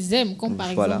ce qu'ils aiment, comme par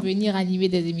exemple venir animer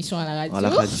des émissions à la radio. À la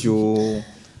radio.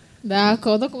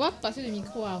 D'accord, donc on va passer le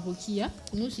micro à Rokia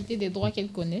pour nous citer des droits qu'elle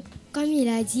connaît. Comme il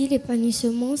a dit,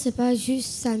 l'épanouissement, c'est pas juste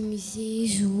s'amuser,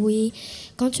 jouer.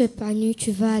 Quand tu es épanoui,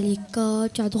 tu vas à l'école,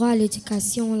 tu as droit à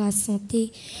l'éducation, la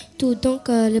santé, tout. Donc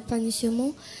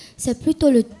l'épanouissement, c'est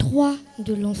plutôt le droit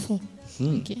de l'enfant.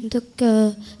 Donc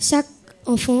chaque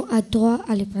enfant a droit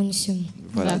à l'épanouissement.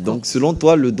 Voilà, donc selon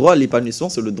toi, le droit à l'épanouissement,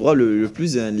 c'est le droit le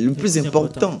plus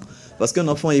important. Parce qu'un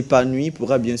enfant épanoui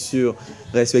pourra bien sûr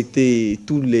respecter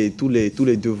tous les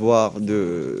devoirs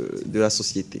de la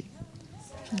société.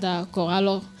 D'accord.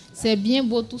 Alors, c'est bien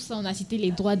beau tout ça. On a cité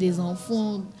les droits des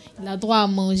enfants. Il a droit à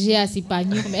manger, à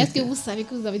s'épanouir. Mais est-ce que vous savez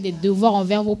que vous avez des devoirs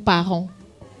envers vos parents?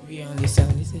 Oui, on le sait.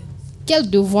 Quels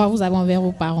devoirs vous avez envers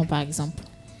vos parents, par exemple?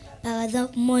 Par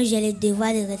exemple, moi, j'ai le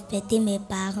devoir de respecter mes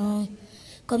parents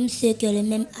comme ceux qui ont le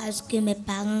même âge que mes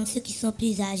parents, ceux qui sont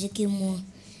plus âgés que moi.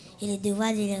 J'ai le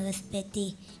devoir de les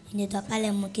respecter. Je ne dois pas les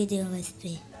manquer de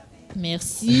respect.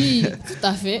 Merci, tout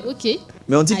à fait, ok.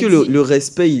 Mais on dit que le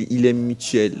respect, il est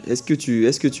mutuel. Est-ce que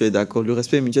tu es d'accord? Le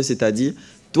respect est mutuel, c'est-à-dire,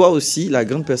 toi aussi, la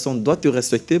grande personne doit te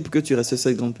respecter pour que tu respectes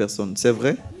cette grande personne. C'est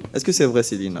vrai? Est-ce que c'est vrai,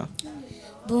 Célina?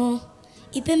 Bon,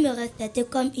 il peut me respecter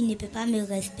comme il ne peut pas me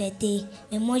respecter.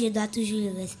 Mais moi, je dois toujours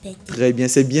le respecter. Très bien,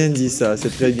 c'est bien dit ça, c'est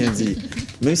très bien dit.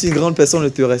 Même si une grande personne ne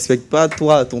te respecte pas,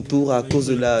 toi, à ton tour, à cause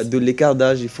de l'écart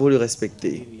d'âge, il faut le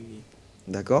respecter.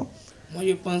 D'accord? Moi,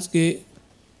 je pense que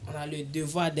on a le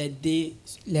devoir d'aider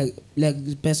les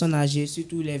personnes âgées,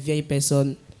 surtout les vieilles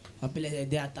personnes. On peut les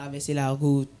aider à traverser la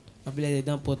route. On peut les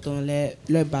aider en portant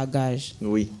leurs bagages.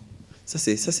 Oui, ça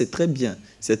c'est très bien.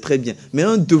 C'est très bien. Mais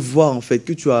un devoir, en fait,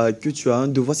 que tu as un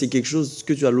devoir, c'est quelque chose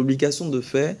que tu as l'obligation de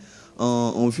faire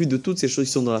en vue de toutes ces choses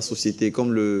qui sont dans la société,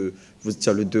 comme tu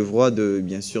as le devoir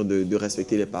bien sûr de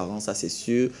respecter les parents, ça c'est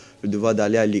sûr, le devoir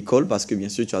d'aller à l'école, parce que bien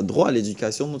sûr tu as droit à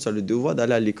l'éducation, donc tu as le devoir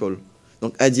d'aller à l'école.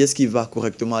 Donc Adi, est-ce qu'il va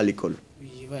correctement à l'école? Oui,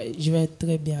 je Je vais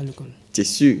très bien à l'école. Tu es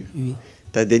sûr? Oui.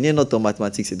 Ta dernière note en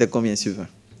mathématiques, c'était combien sur 20?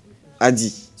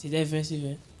 Adi. C'était 20 sur 20.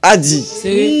 Adi.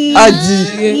 Sérieux?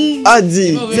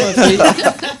 Adi.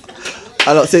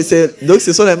 Alors, donc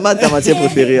ce sont les maths ta matière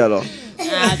préférée alors?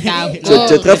 Tu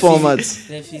es très fort en maths.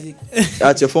 Physique.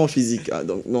 Ah, tu es fort en physique. Ah,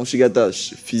 donc Shigata,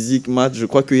 physique, maths, je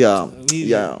crois qu'il y a... c'est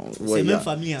la même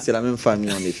famille. C'est la même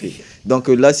famille en effet. Donc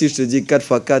là, si je te dis 4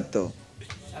 x 4...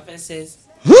 Ça fait 16.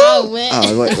 Ah ouais.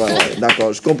 Ah ouais,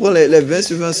 d'accord. Je comprends, les 20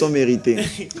 sur 20 sont mérités.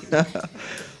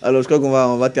 Alors, je crois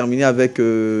qu'on va terminer avec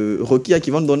Rokia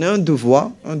qui va nous donner un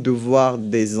devoir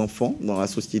des enfants dans la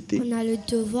société. On a le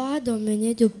devoir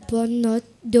d'emmener de bonnes notes,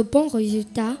 de bons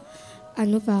résultats à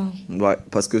nos parents. Ouais,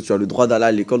 parce que tu as le droit d'aller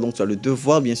à l'école, donc tu as le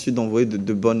devoir, bien sûr, d'envoyer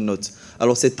de bonnes notes.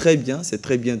 Alors, c'est très bien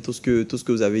tout ce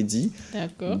que vous avez dit.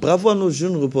 D'accord. Bravo à nos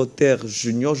jeunes reporters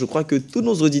juniors. Je crois que tous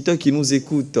nos auditeurs qui nous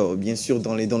écoutent, bien sûr,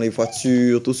 dans les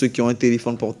voitures, tous ceux qui ont un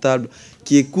téléphone portable,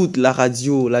 qui écoutent la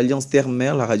radio, l'Alliance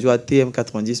Terre-Mer, la radio ATM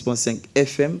 90.5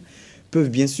 FM, peuvent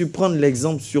bien sûr prendre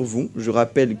l'exemple sur vous. Je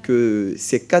rappelle que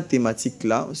ces 4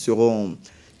 thématiques-là seront...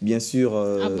 bien sûr,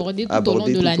 abordé tout au long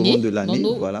de l'année,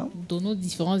 voilà. Dans nos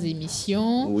différentes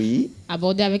émissions, oui.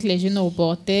 Abordé avec les jeunes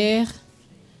reporters.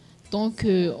 Donc,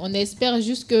 on espère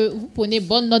juste que vous prenez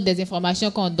bonne note des informations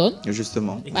qu'on donne.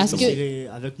 Justement. Parce que,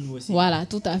 avec nous aussi. Voilà,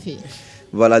 tout à fait.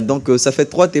 Voilà, donc ça fait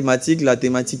 3 thématiques. La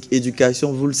thématique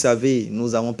éducation, vous le savez,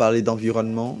 nous avons parlé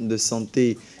d'environnement, de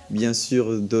santé, bien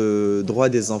sûr, de droits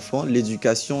des enfants.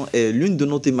 L'éducation est l'une de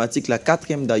nos thématiques, la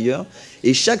 4e d'ailleurs.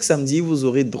 Et chaque samedi, vous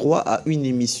aurez droit à une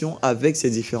émission avec ces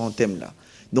différents thèmes-là.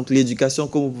 Donc l'éducation,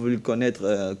 comme vous pouvez le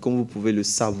connaître, comme vous pouvez le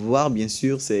savoir, bien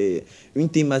sûr, c'est une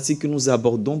thématique que nous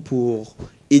abordons pour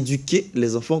éduquer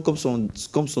les enfants, comme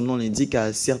son nom l'indique,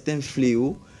 à certains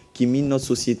fléaux qui minent notre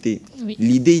société. Oui.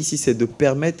 L'idée ici, c'est de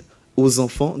permettre aux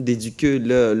enfants d'éduquer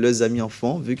leurs amis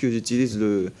enfants, vu que j'utilise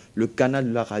le canal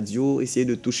de la radio, essayer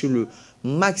de toucher le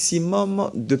maximum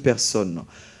de personnes.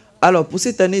 Alors, pour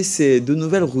cette année, c'est de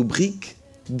nouvelles rubriques,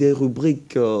 des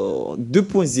rubriques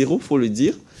 2.0, il faut le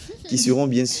dire, qui seront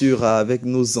bien sûr avec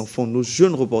nos enfants, nos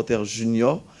jeunes reporters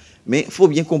juniors. Mais il faut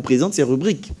bien qu'on présente ces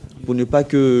rubriques, pour ne pas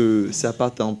que ça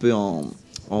parte un peu en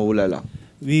oh là là.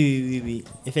 Oui.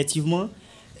 Effectivement,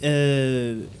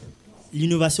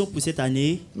 l'innovation pour cette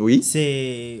année, oui.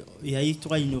 Il y a eu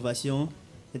 3 innovations.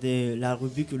 De la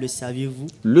rubrique Le saviez-vous.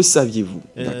 Le saviez-vous,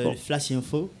 d'accord. Le flash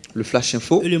info. Le flash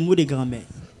info. Et le mot de grammaire.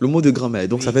 Le mot de grammaire.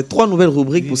 Donc ça fait 3 nouvelles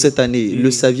rubriques pour cette année.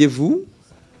 Le saviez-vous,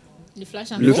 le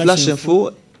flash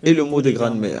info et le mot de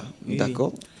grammaire.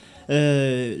 D'accord.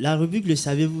 La rubrique Le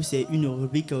saviez-vous, c'est une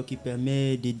rubrique qui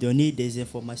permet de donner des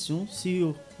informations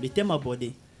sur les thèmes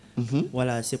abordés.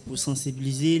 Voilà, c'est pour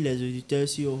sensibiliser les auditeurs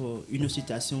sur une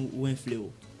situation ou un fléau.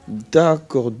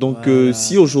 D'accord. Donc, voilà.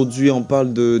 Si aujourd'hui on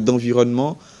parle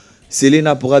d'environnement,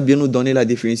 Selena pourra bien nous donner la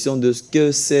définition de ce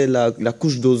que c'est la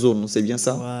couche d'ozone. C'est bien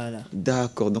ça? Voilà.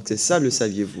 D'accord. Donc, c'est ça, le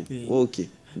saviez-vous? Oui. Ok.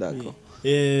 D'accord.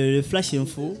 Oui. Le flash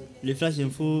info,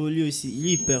 lui aussi,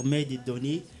 il permet de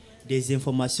donner des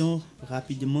informations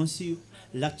rapidement sur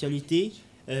l'actualité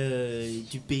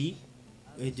du pays,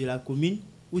 de la commune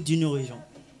ou d'une région.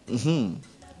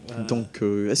 Voilà. Donc,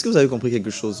 est-ce que vous avez compris quelque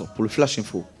chose pour le flash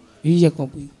info? Oui, j'ai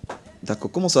compris.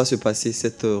 D'accord. Comment ça va se passer,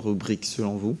 cette rubrique,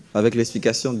 selon vous, avec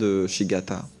l'explication de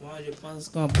Shigata? Moi, je pense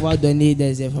qu'on pourra donner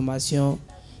des informations,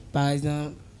 par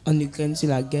exemple, en Ukraine, sur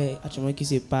la guerre actuellement qui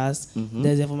se passe,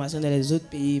 des informations dans les autres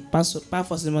pays, pas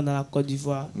forcément dans la Côte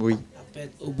d'Ivoire, oui.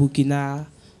 Au Burkina,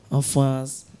 en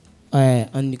France,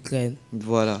 en Ukraine.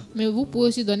 Voilà. Mais vous pouvez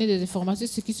aussi donner des informations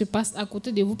sur ce qui se passe à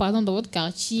côté de vous, par exemple dans votre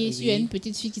quartier, oui. S'il y a une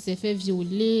petite fille qui s'est fait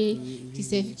violer,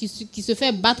 qui se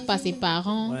fait battre par ses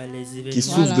parents. Qui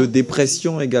souffre de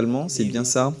dépression également, c'est bien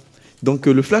ça. Donc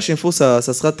le flash info, ça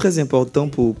sera très important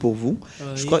pour vous.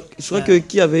 Je crois que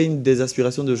qui avait une des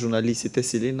aspirations de journaliste, c'était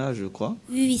Selena, je crois.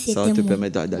 Oui, c'était ça va te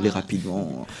permettre d'aller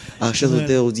rapidement. Ah, chers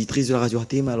auditeurs, auditrices de la radio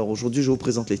ATM, alors aujourd'hui je vous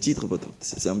présente les titres.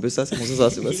 C'est un peu ça, c'est comme ça va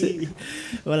se passer.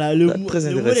 Voilà, le mot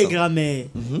de grammaire,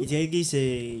 je dirais que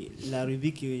c'est la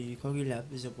rubrique je crois que la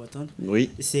plus importante. Oui.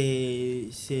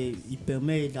 Il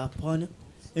permet d'apprendre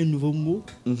un nouveau mot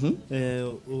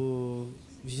aux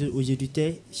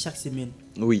auditeurs chaque semaine.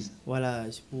 Oui. Voilà,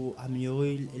 c'est pour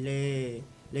améliorer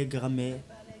les grammaires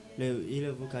et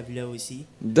le vocabulaire aussi.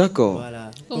 D'accord. Voilà.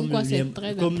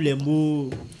 Comme les mots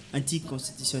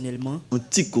anticonstitutionnellement.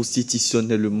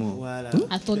 Anticonstitutionnellement. Voilà.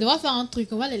 Attendez, on va faire un truc.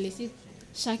 On va les laisser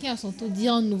chacun à son tour dit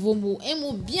un nouveau mot. Un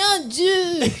mot bien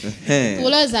dur pour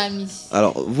leurs amis.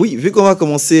 Alors, oui, vu qu'on va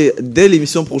commencer dès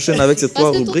l'émission prochaine avec cette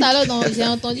trois rubriques. Parce que tout à l'heure, j'ai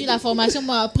entendu la formation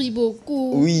m'a appris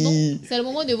beaucoup. Oui. Donc, c'est le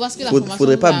moment de voir ce que la formation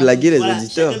faudrait pas blaguer les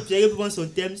auditeurs. Chacun peut prendre son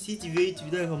thème. Si tu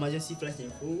veux l'information sur Flash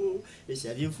Info, le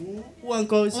service fou, ou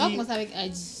encore aussi. On va commencer avec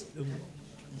Adi.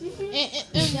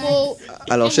 Un mot.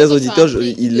 Alors, chers auditeurs,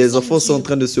 les enfants sont en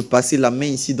train de se passer la main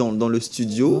ici dans le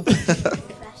studio.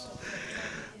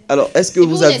 Alors, est-ce que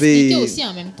vous avez... expliquer aussi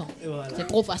en même temps. Voilà. C'est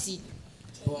trop facile.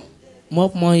 Bon.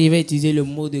 Moi, je vais utiliser le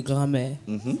mot de grand-mère.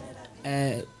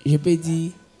 Je peux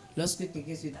dire, lorsque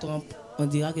quelqu'un se trompe, on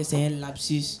dira que c'est un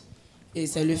lapsus. Et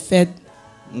c'est le fait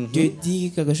de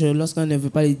dire quelque chose lorsqu'on ne veut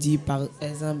pas le dire. Par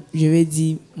exemple, je vais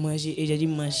dire manger et j'ai dit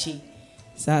manger.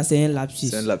 Ça, c'est un lapsus.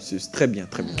 C'est un lapsus. Très bien,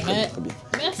 très bien. Très bien.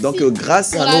 Merci. Donc,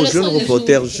 grâce à nos jeunes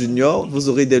reporters juniors, vous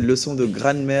aurez des leçons de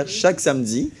grand-mère chaque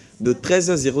samedi de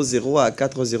 13h00 à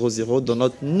 4h00 dans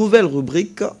notre nouvelle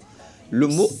rubrique, le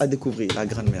mot à découvrir, la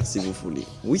grand-mère, si vous voulez.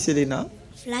 Oui, Selena?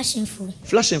 Flash Info.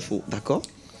 Flash Info, d'accord.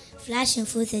 Flash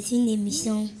Info, c'est une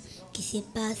émission qui se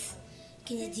passe,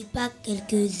 qui ne dit pas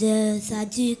quelques heures, ça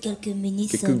dure quelques minutes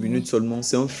seulement. Quelques minutes seulement.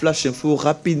 C'est un Flash Info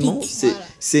rapidement.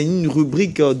 C'est une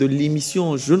rubrique de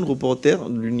l'émission Jeunes Reporters,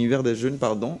 l'univers des jeunes,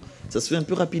 pardon. Ça se fait un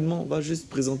peu rapidement. On va juste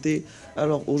présenter.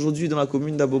 Alors, aujourd'hui, dans la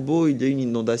commune d'Abobo, il y a une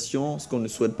inondation, ce qu'on ne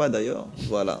souhaite pas d'ailleurs.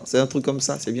 Voilà. C'est un truc comme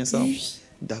ça, c'est bien ça? Oui.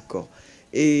 D'accord.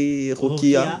 Et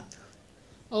Rokia?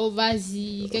 Oh,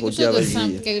 vas-y. Quelque chose de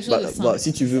simple.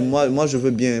 Si tu veux, moi, je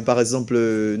veux bien. Par exemple,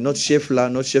 notre chef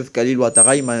Khalil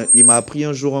Ouattara, il m'a appris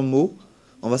un jour un mot.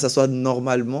 On va s'asseoir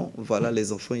normalement. Voilà,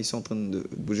 les enfants, ils sont en train de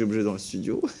bouger dans le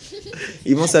studio.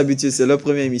 Ils vont s'habituer. C'est leur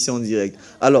première émission en direct.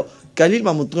 Alors, Khalil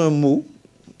m'a montré un mot.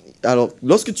 Alors,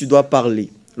 lorsque tu dois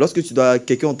parler, deux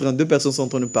personnes sont en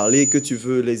train de parler et que tu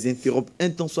veux les interrompre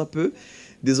un temps soit peu,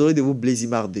 désolé de vous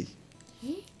blésimarder.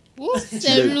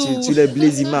 Tu les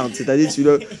blésimardes, c'est-à-dire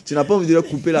tu n'as pas envie de leur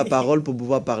couper la parole pour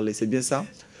pouvoir parler, c'est bien ça?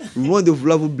 Loin de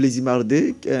vouloir vous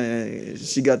blésimarder,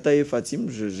 Shigata et Fatim,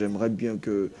 j'aimerais bien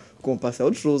qu'on passe à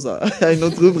autre chose, à une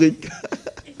autre rubrique.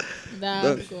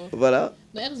 D'accord. Voilà.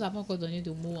 Mais elle ne nous a pas encore donné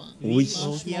de mots. Hein. Oui.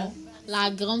 Franchement,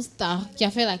 la grande star qui a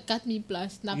fait la 4000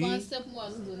 places n'a pas un seul mot à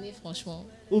nous donner, franchement.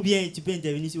 Ou bien tu peux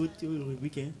intervenir sur autre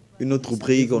rubrique. Hein. Une autre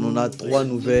rubrique, on en a 3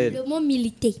 nouvelles. Le mot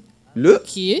militer.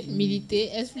 Qui est militer?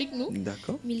 Explique-nous.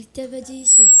 D'accord. Militer veut dire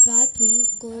se battre pour une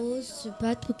cause, se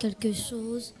battre pour quelque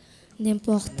chose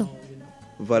d'important.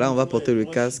 Voilà, on va porter le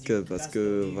casque parce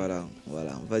que voilà,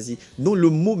 vas-y. Donc le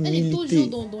mot militer. Elle est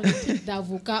toujours dans les trucs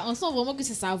d'avocat. On sent vraiment que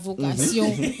c'est sa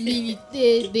vocation.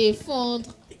 Militer,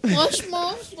 défendre. Franchement,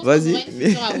 je pense qu'on aura une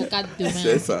future avocate demain.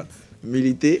 C'est ça.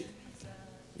 Militer,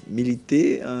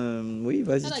 oui,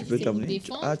 vas-y, tu peux t'amener.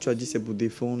 Tu as dit c'est pour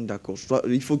défendre, d'accord.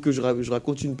 Il faut que je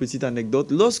raconte une petite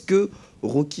anecdote. Lorsque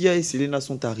Rokia et Selena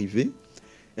sont arrivées,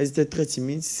 elles étaient très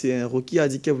timides. Rokia a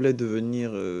dit qu'elle voulait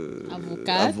devenir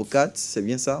avocate, c'est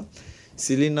bien ça.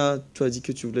 Selena, tu as dit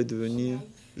que tu voulais devenir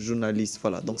journaliste.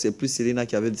 Voilà, donc c'est plus Selena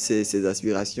qui avait ses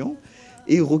aspirations.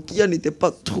 Et Rokia n'était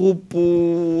pas trop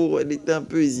pour, elle était un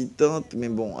peu hésitante. Mais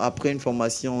bon, après une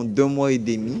formation d'1 mois et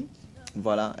demi,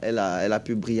 voilà, elle a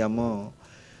pu brillamment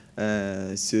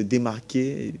se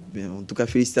démarquer. En tout cas,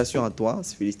 félicitations à toi.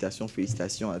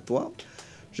 Félicitations à toi.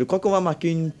 Je crois qu'on va marquer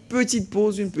une petite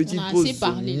pause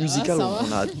musicale.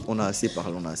 On a assez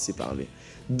parlé.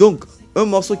 Donc, un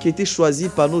morceau qui a été choisi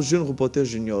par nos jeunes reporters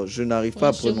juniors. Je n'arrive pas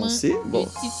à prononcer. Bon.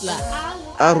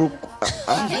 Arukotu.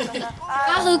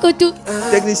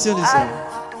 Technicien du son.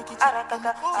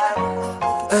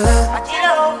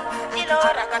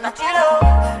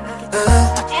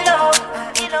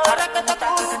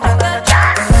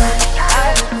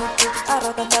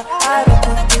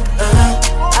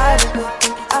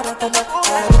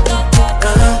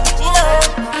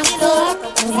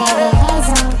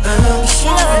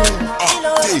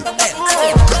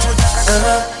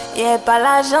 Y'a pas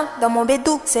l'argent dans mon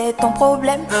bédou, c'est ton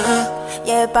problème.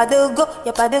 Y'a pas de go,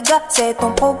 y'a pas de gars, c'est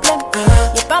ton problème.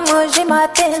 Y'a pas mangé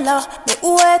matin là, mais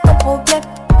où est ton problème?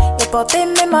 Y'a porté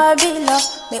même ma vie là,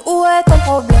 mais où est ton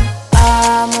problème?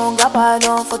 Ah mon gars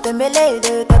pardon, faut te mêler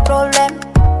de tes problèmes.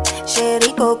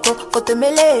 Chérie Coco, faut te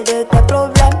mêler de tes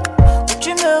problèmes. Où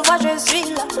tu me vois je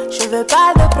suis là, je veux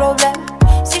pas de problème.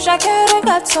 Si chacun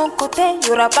regarde son côté,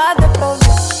 y'aura pas de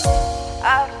problème.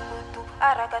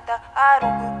 Arakata,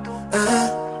 arukutu,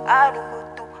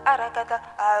 arukutu, arakata,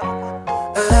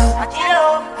 arukutu. Atilo,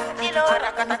 atilo,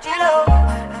 arakata, atilo,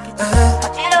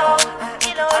 atilo,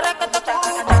 atilo, arakata,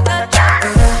 arukutu,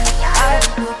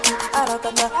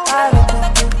 arakata,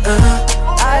 arukutu,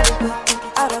 arukutu,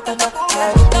 arakata,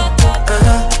 arukutu.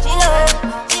 Atilo,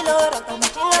 atilo, arakata,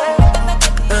 atilo,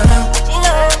 atilo,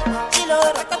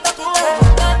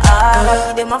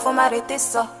 maman, faut m'arrêter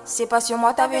ça. C'est pas sur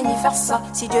moi, t'as venu faire ça.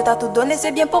 Si Dieu t'a tout donné,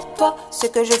 c'est bien pour toi. Ce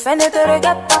que je fais ne te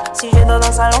regarde pas. Si je dors dans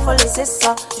le salon, faut laisser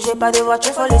ça. J'ai pas de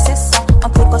voiture, faut laisser ça.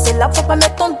 Entre quand c'est là, faut pas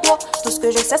mettre ton doigt. Tout ce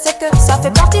que je sais, c'est que ça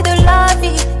fait partie de la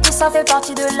vie. Tout ça fait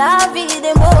partie de la vie.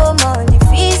 Des moments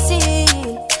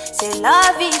difficiles, c'est la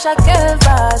vie, chacun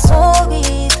va à son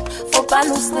rythme. Faut pas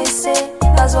nous stresser.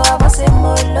 Nazo avance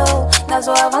mollo,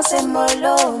 nazo avance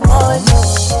mollo,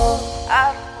 mollo.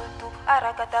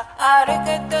 Arakata,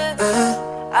 arakata,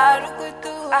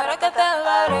 arukutu, arakata,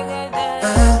 arakata.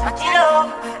 Atilo,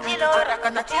 atilo,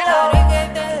 arakata, atilo,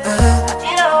 arakata,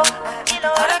 atilo, atilo,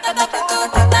 arakata,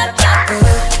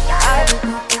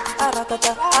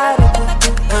 arakata,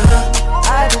 arukutu,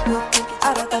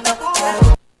 arakata,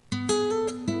 arakata.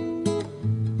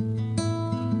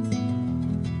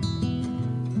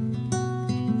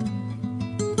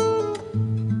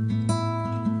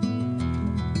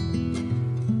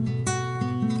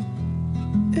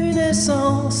 Une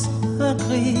essence, un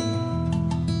cri,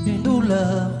 une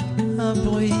douleur, un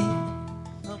bruit.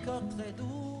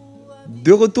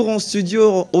 De retour en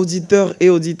studio, auditeurs et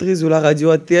auditrices de la radio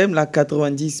ATM, la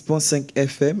 90.5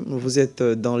 FM. Vous êtes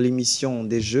dans l'émission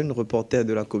des jeunes reporters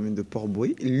de la commune de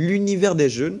Port-Bouët, l'univers des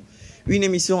jeunes, une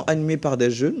émission animée par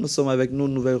des jeunes. Nous sommes avec nos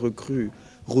nouvelles recrues,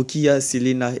 Rokia,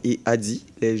 Selena et Adi,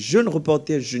 les jeunes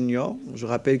reporters juniors. Je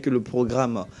rappelle que le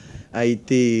programme a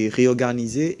été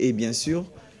réorganisé et bien sûr,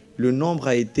 le nombre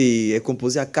est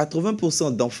composé à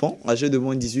 80% d'enfants âgés de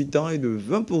moins de 18 ans et de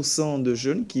 20% de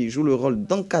jeunes qui jouent le rôle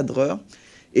d'encadreurs.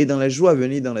 Et dans les jours à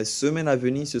venir, dans les semaines à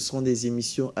venir, ce seront des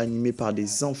émissions animées par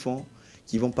des enfants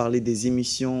qui vont parler des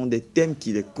émissions, des thèmes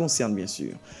qui les concernent bien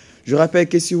sûr. Je rappelle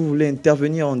que si vous voulez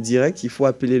intervenir en direct, il faut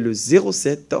appeler le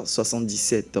 07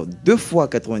 77 2 x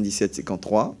 97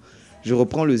 53. Je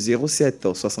reprends le 07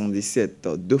 77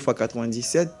 2 x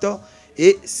 97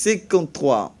 et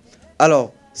 53.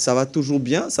 Alors, ça va toujours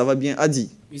bien? Ça va bien, Adi?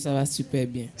 Oui, ça va super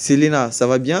bien. Selena, ça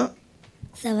va bien?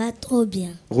 Ça va trop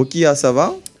bien. Rokia, ça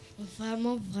va?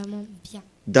 Vraiment, vraiment bien.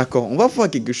 D'accord, on va faire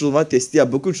quelque chose, on va tester. Il y a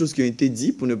beaucoup de choses qui ont été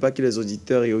dites pour ne pas que les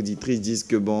auditeurs et auditrices disent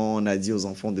que bon, on a dit aux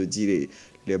enfants de dire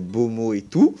les beaux mots et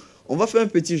tout. On va faire un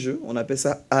petit jeu, on appelle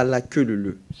ça à la queue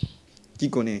leu. Qui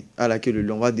connaît à la queue leu?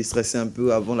 On va déstresser un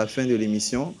peu avant la fin de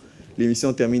l'émission.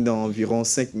 L'émission termine dans environ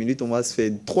 5 minutes. On va se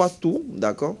faire 3 tours,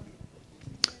 d'accord?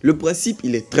 Le principe,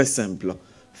 il est très simple.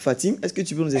 Fatim, est-ce que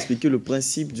tu peux nous expliquer le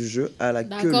principe du jeu à la queue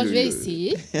leu? D'accord, je vais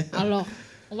essayer. Alors,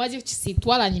 on va dire que c'est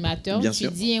toi l'animateur. Bien tu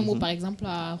sûr. dis un mot, par exemple,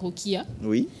 à Rokia.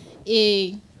 Oui.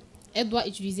 Et elle doit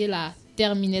utiliser la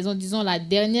terminaison, disons la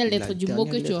dernière lettre du mot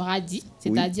que tu auras dit.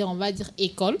 C'est-à-dire, on va dire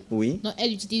école. Oui. Donc,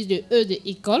 elle utilise le E de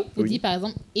école pour Oui. dire, par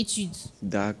exemple, études.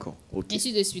 D'accord, ok.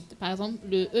 Ainsi de suite. Par exemple,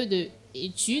 le E de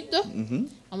études,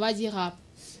 on va dire,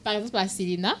 par exemple, à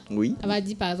Selena, oui. elle va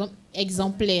dire, par exemple,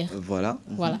 exemplaire. Voilà.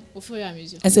 Voilà, au fur et à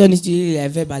mesure. Est-ce qu'on utilise les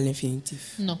verbes à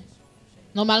l'infinitif? Non.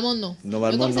 Normalement, non.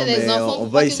 Normalement, mais non, des mais enfants, on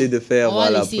va essayer de faire,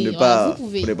 voilà, pour ne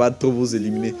pas trop vous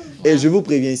éliminer. Et je vous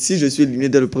préviens, si je suis éliminé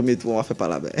dès le premier tour, on va faire par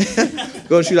là-bas.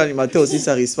 Quand je suis l'animateur aussi,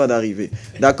 ça risque pas d'arriver.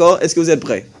 D'accord? Est-ce que vous êtes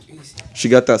prêts?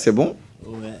 Shigata, c'est bon?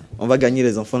 Ouais. On va gagner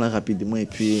les enfants là rapidement et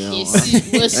puis... Yes,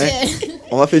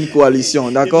 on va faire une coalition,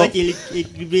 d'accord?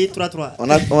 3-3.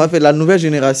 On va faire la nouvelle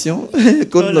génération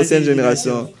contre l'ancienne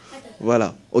génération.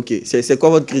 Voilà, ok. C'est quoi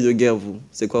votre cri de guerre, vous?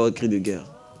 C'est quoi votre cri de guerre?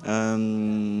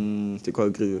 C'est quoi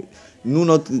le cri de guerre? Nous,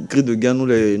 notre cri de guerre, nous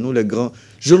les grands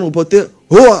jeunes reporters,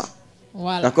 Hoa!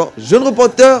 Voilà. D'accord? Jeunes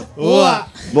reporters, Hoa!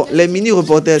 Bon, les mini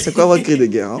reporters, c'est quoi votre cri de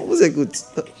guerre? Hein? On vous écoute.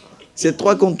 C'est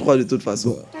 3 contre 3 de toute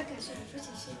façon.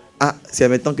 Ah, c'est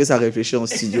maintenant que ça réfléchit en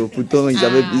studio. Pourtant, ils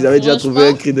avaient déjà trouvé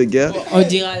un cri de guerre. On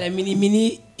dira les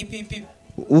mini, hip hip hip.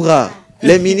 Hourra!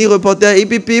 Les mini reporters,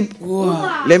 hip hip hip.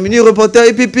 Les mini reporters,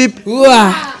 hip hip hip.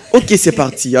 Ok, c'est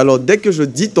parti. Alors, dès que je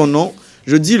dis ton nom,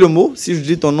 je dis le mot. Si je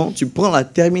dis ton nom, tu prends la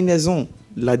terminaison,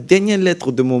 la dernière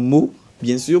lettre de mon mot,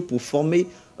 bien sûr, pour former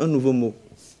un nouveau mot.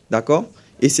 D'accord?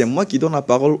 Et c'est moi qui donne la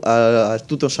parole à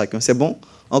tout un chacun. C'est bon?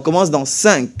 On commence dans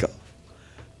 5,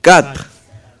 4,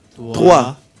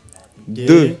 3,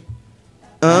 2,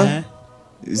 1,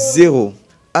 0.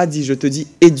 Adi, je te dis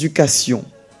éducation.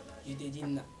 Je te dis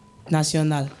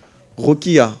national.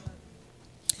 Rokia.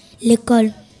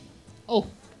 L'école. Oh,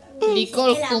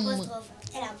 l'école comme...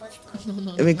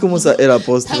 Non. Mais comment ça, elle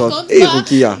apostrophe? Et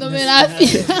Rokia. Non, mais la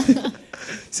fille.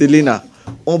 Selena,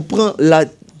 on prend la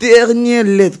dernière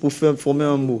lettre pour former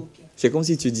un mot. C'est comme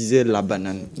si tu disais la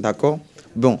banane. D'accord?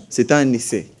 Bon, c'est un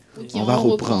essai. Okay, on va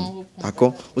reprendre.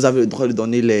 D'accord? Vous avez le droit de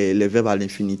donner les verbes à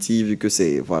l'infinitif, vu que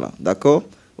c'est... Voilà. D'accord?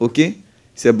 Ok?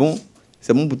 C'est bon?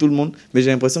 C'est bon pour tout le monde? Mais j'ai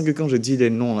l'impression que quand je dis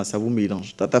les noms, là, ça vous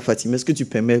mélange. Tata Fatima, est-ce que tu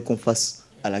permets qu'on fasse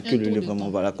à la queue leu vraiment.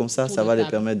 Voilà, comme ça, ça va les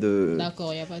permettre de...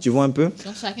 D'accord, il n'y a pas de... Tu vois un peu?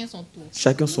 Donc, chacun son tour.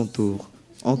 Chacun son tour.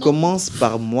 On commence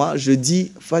par moi. Je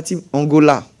dis Fatim,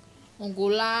 Angola.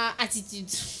 Angola, attitude.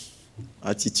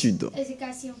 Attitude.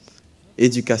 Éducation.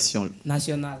 Éducation.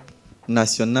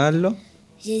 National.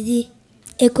 J'ai dit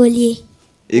écolier.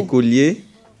 Écolier.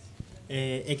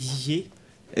 Exiger.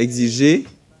 Exiger.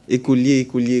 Écolier.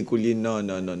 Non.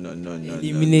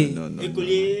 Éliminer.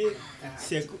 Écolier,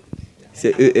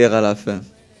 c'est ER à la fin.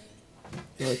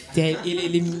 Il est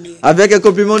éliminé. Avec un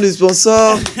compliment du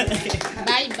sponsor.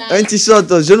 Bye bye. Un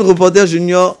t-shirt jeune reporter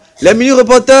junior. Les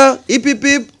mini-reporters, hip hip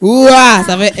hip. Ouah,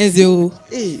 ça fait 1-0.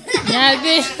 Hey.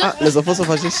 Ah, les enfants sont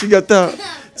fâchés. Chigata,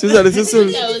 si vous allez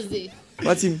seul.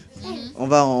 Fatim, on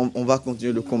va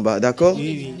continuer le combat, d'accord?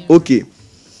 Oui. Ok.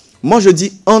 Moi, je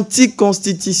dis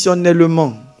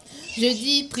anticonstitutionnellement. Je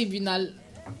dis tribunal.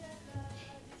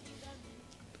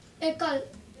 École.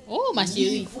 Oh, ma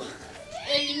chérie.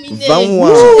 Éliminé.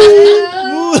 Va-moi.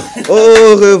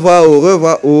 Au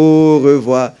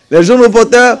revoir. Les jeunes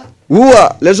reporters.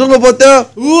 Ouah. Les jeunes reporters.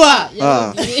 Ouah.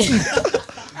 Ah.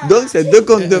 Donc, c'est 2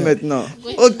 contre 2 maintenant.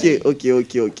 Ok.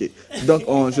 Donc,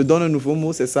 je donne un nouveau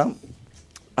mot, c'est ça?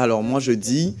 Alors, moi, je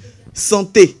dis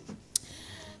santé.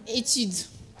 Étude.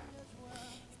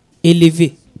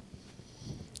 Élevé.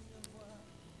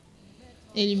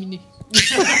 Éliminé.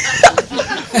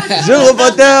 Jeune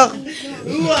reporter.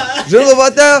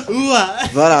 Ouah.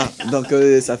 Voilà, donc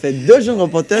ça fait 2 jeunes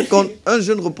reporters contre un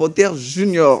jeune reporter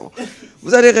junior.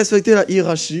 Vous allez respecter la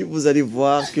hiérarchie, vous allez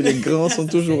voir que les grands sont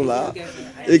toujours là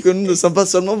et que nous ne sommes pas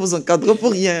seulement vos encadreurs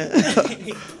pour rien.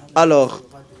 Alors,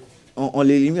 on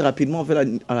l'élimine rapidement, on fait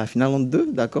à la finale en 2,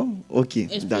 d'accord? Ok,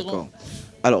 d'accord.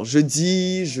 Alors, je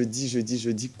dis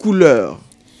couleur.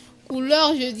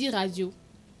 Couleur, je dis radio.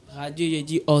 Radio, je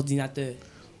dis ordinateur.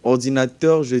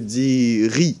 Ordinateur, je dis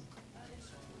riz.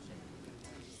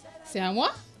 C'est à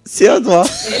moi? C'est à toi.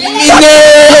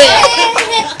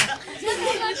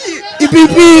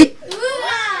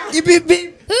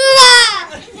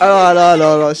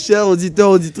 Alors, chers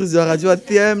auditeurs, auditrices de la radio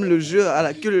ATM, le jeu à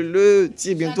la queue leu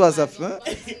tire bientôt à sa fin.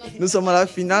 Nous sommes à la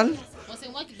finale. C'est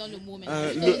moi qui donne le mot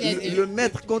Le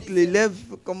maître contre l'élève,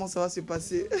 comment ça va se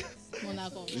passer?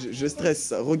 Je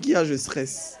stresse. Rokia, je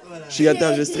stresse.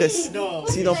 Chigata, je stresse.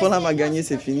 Si l'enfant là m'a gagné,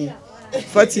 c'est fini.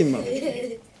 Fatima.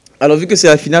 Alors, vu que c'est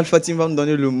la finale, Fatima va me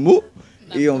donner le mot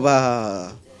et on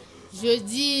va... Je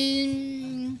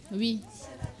dis... Oui.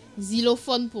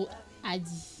 Xylophone pour Adi.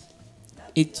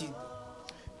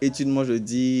 Étude, moi je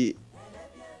dis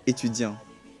étudiant.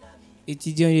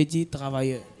 Étudiant, je dis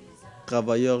travailleur.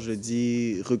 Travailleur, je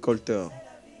dis récolteur.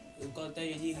 Récolteur,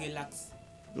 je dis relax.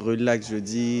 Relax, je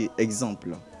dis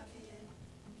exemple.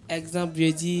 Exemple,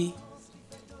 je dis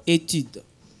étude.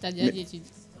 T'as déjà dit étude.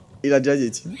 Il a déjà dit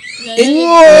étude.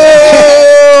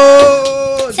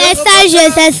 C'est ça le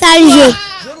jeu.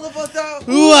 Jeune reporter.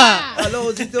 Ouah. Alors,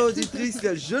 auditeurs, auditrices,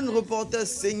 les jeunes reporters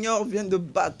seniors viennent de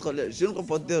battre les jeunes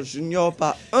reporters juniors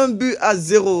par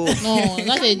 1-0. Non,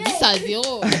 là j'ai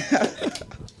 10-0.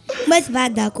 Moi, je suis pas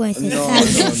d'accord, c'est ça.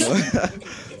 Non.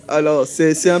 Alors,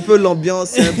 c'est un peu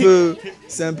l'ambiance,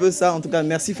 c'est un peu ça. En tout cas,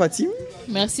 merci Fatim.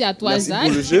 Merci à toi, Merci Zach.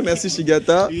 pour le jeu, merci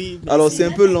Shigata. Oui, merci. Alors, c'est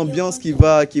un peu l'ambiance qui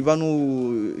va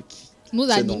nous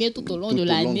animer tout au long de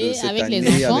l'année avec les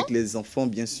enfants. Avec les enfants,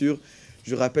 bien sûr.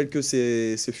 Je rappelle que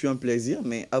ce fut un plaisir.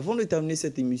 Mais avant de terminer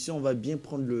cette émission, on va bien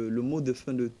prendre le mot de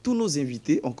fin de tous nos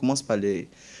invités. On commence par les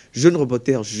jeunes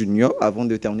reporters juniors, avant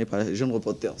de terminer par les jeunes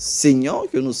reporters seniors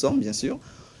que nous sommes, bien sûr.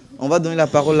 On va donner la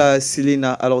parole à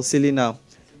Selena. Alors, Selena,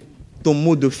 ton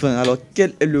mot de fin. Alors,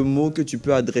 quel est le mot que tu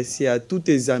peux adresser à tous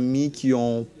tes amis qui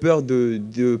ont peur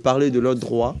de parler de leurs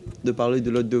droits, de parler de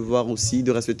leurs devoirs aussi,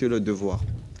 de respecter leurs devoirs?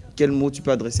 Quel mot tu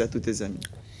peux adresser à tous tes amis?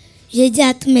 Je dis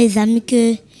à tous mes amis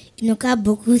qu'ils n'ont qu'à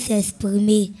beaucoup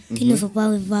s'exprimer, qu'il ne faut pas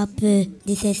avoir peur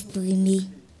de s'exprimer.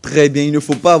 Très bien, il ne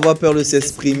faut pas avoir peur de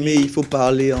s'exprimer, il faut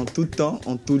parler en tout temps,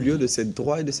 en tout lieu de ses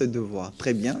droits et de ses devoirs.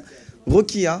 Très bien.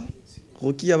 Rokia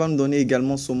va me donner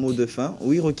également son mot de fin.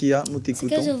 Oui, Rokia, nous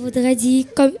t'écoutons. Ce que je voudrais dire,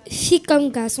 comme filles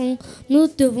comme garçons, nous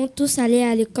devons tous aller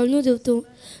à l'école. Nous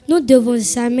devons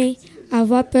jamais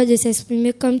avoir peur de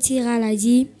s'exprimer, comme Tira l'a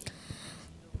dit.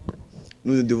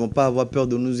 Nous ne devons pas avoir peur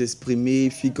de nous exprimer,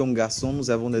 filles comme garçons.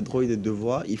 Nous avons des droits et des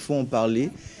devoirs. Il faut en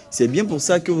parler. C'est bien pour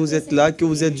ça que vous êtes là, que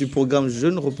vous êtes du programme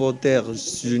Jeunes Reporters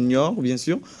Junior, bien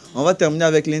sûr. On va terminer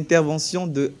avec l'intervention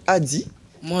de Adi.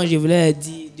 Moi, je voulais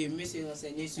dire de mieux se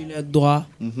renseigner sur leurs droits,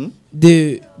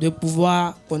 de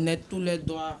pouvoir connaître tous leurs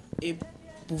droits et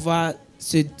pouvoir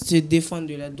se défendre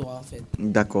de leurs droits, en fait.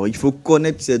 D'accord, il faut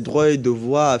connaître ses droits et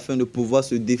devoirs afin de pouvoir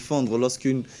se défendre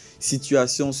lorsqu'une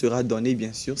situation sera donnée,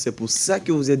 bien sûr. C'est pour ça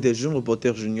que vous êtes des jeunes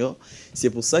reporters juniors,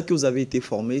 c'est pour ça que vous avez été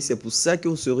formés, c'est pour ça que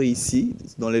vous serez ici,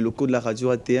 dans les locaux de la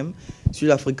radio ATM, sur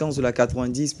la fréquence de la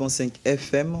 90.5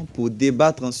 FM, pour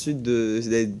débattre ensuite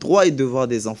des droits et devoirs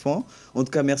des enfants. En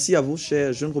tout cas, merci à vous,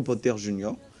 chers jeunes reporters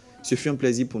juniors. Ce fut un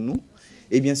plaisir pour nous.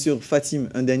 Et bien sûr, Fatim,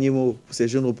 un dernier mot pour ces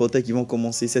jeunes reporters qui vont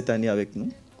commencer cette année avec nous.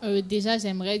 Déjà,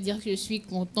 j'aimerais dire que je suis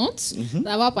contente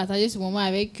d'avoir partagé ce moment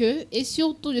avec eux. Et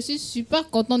surtout, je suis super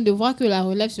contente de voir que la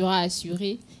relève sera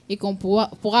assurée et qu'on pourra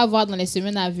avoir dans les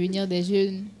semaines à venir des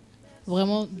jeunes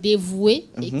vraiment dévoués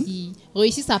et qui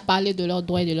réussissent à parler de leurs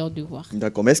droits et de leurs devoirs.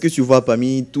 D'accord. Mais est-ce que tu vois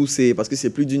parmi tous ces... Parce que c'est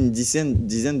plus d'une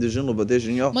dizaine de jeunes reporters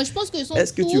juniors. Moi, je pense que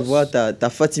est-ce que tu vois ta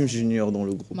Fatim junior dans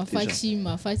le groupe? Ma Fatim.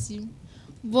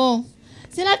 Bon...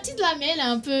 C'est la petite là, mais elle est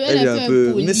un peu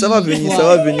impolie. Mais ça va venir, ça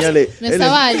va venir. Mais ça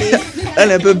va aller. Elle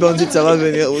est un peu bandite, ça va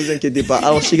venir, ne vous inquiétez pas.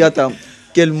 Alors, Shigata,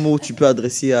 quel mot tu peux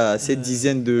adresser à cette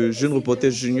dizaine de jeunes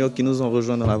reporters juniors qui nous ont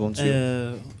rejoints dans l'aventure?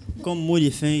 Comme mot de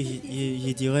fin,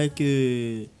 je dirais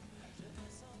que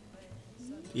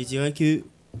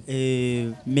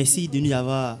merci de nous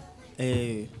avoir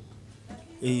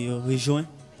rejoints.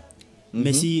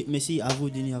 Merci à vous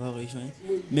de nous avoir rejoints.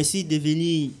 Merci de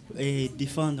venir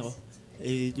défendre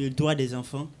le droit des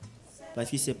enfants, parce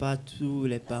que ce n'est pas tous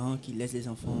les parents qui laissent les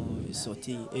enfants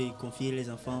sortir et confier les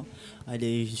enfants à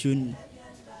des jeunes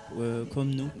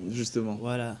comme nous. Justement.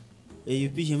 Voilà. Et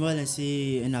puis j'aimerais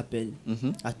lancer un appel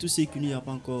à tous ceux qui ne nous ont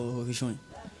pas encore rejoints.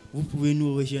 Vous pouvez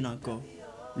nous rejoindre encore.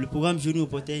 Le programme Jeunes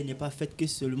Reporters n'est pas fait que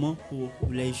seulement pour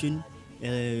les jeunes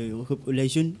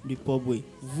du Port-Boué.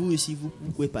 Vous aussi, vous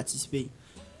pouvez participer.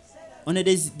 On a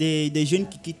des jeunes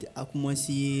qui quittent à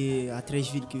commencer à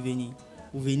Trècheville qui viennent.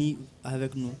 Vous venez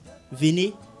avec nous.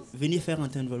 Venez faire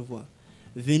entendre votre voix.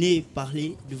 Venez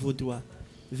parler de vos droits.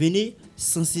 Venez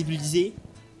sensibiliser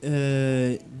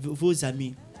vos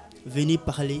amis. Venez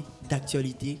parler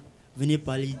d'actualité. Venez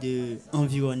parler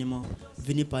d'environnement.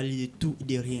 Venez parler de tout et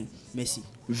de rien. Merci.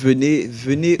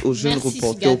 Venez aux jeunes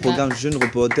reporters, au programme Jeunes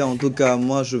Reporters. En tout cas,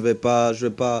 moi, je vais pas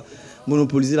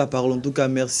monopoliser la parole. En tout cas,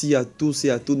 merci à tous et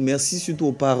à toutes. Merci surtout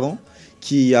aux parents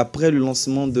qui, après le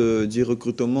lancement du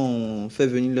recrutement, ont fait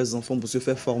venir leurs enfants pour se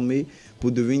faire former,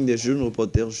 pour devenir des jeunes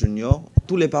reporters juniors.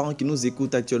 Tous les parents qui nous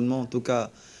écoutent actuellement, en tout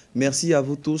cas, merci à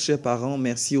vous tous, chers parents.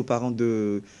 Merci aux parents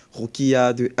de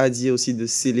Rokia, de Adi, aussi de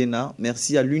Selena.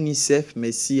 Merci à l'UNICEF.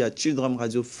 Merci à Children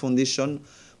Radio Foundation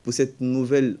pour cette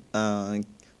nouvelle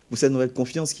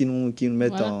confiance qu'ils nous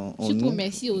mettent en nous. Surtout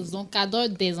merci aux encadreurs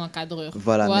des encadreurs.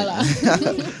 Voilà.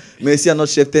 Merci à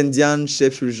notre chef Tendiane,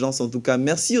 chef Fulgence en tout cas.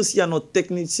 Merci aussi à notre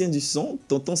technicien du son,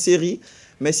 Tonton Seri.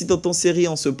 Merci Tonton Seri,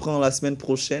 on se prend la semaine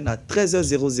prochaine à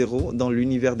 13h00 dans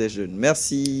l'univers des jeunes.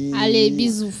 Merci. Allez,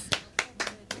 bisous.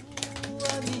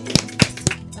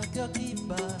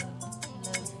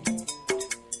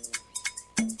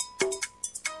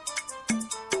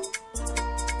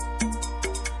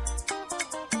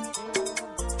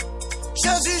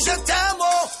 Jésus, je t'aime,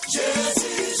 oh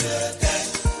Jésus, je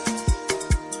t'aime.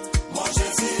 Mon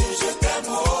Jésus, je t'aime,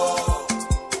 oh.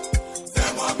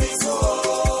 Fais-moi bisou, oh.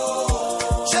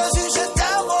 Jésus, je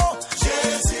t'aime, oh.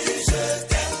 Jésus, je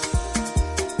t'aime.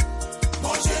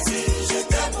 Mon Jésus, je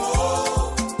t'aime, oh.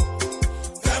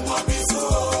 Fais-moi bisou,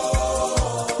 oh.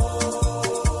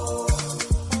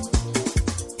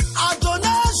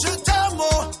 Adonai, je t'aime,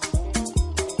 oh.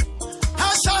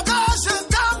 Hachada, je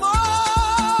t'aime, oh.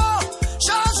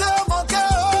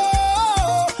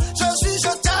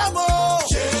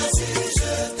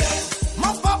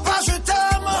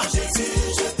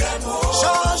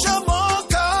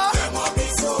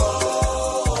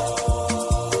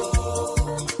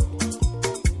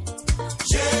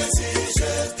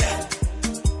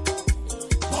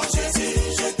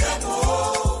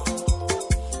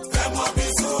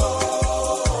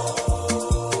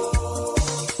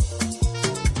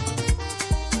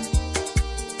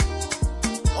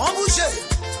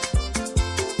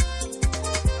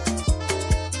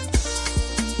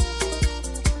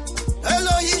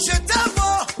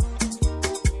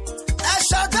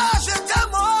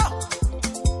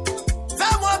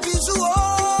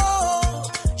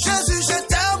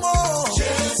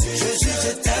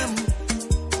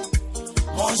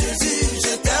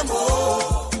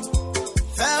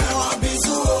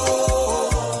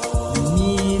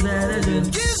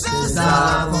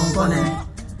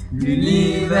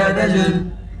 L'univers des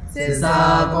jeunes, c'est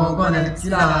ça qu'on connaît.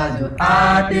 Sur la radio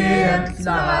ATM, sur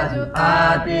la radio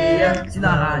ATM, sur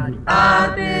la radio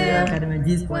ATM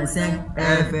 90.5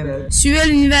 FM. Suivez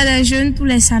l'univers des jeunes tous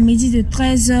les samedis de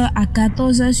 13h à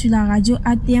 14h sur la radio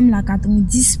ATM la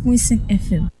 90.5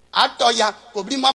 FM.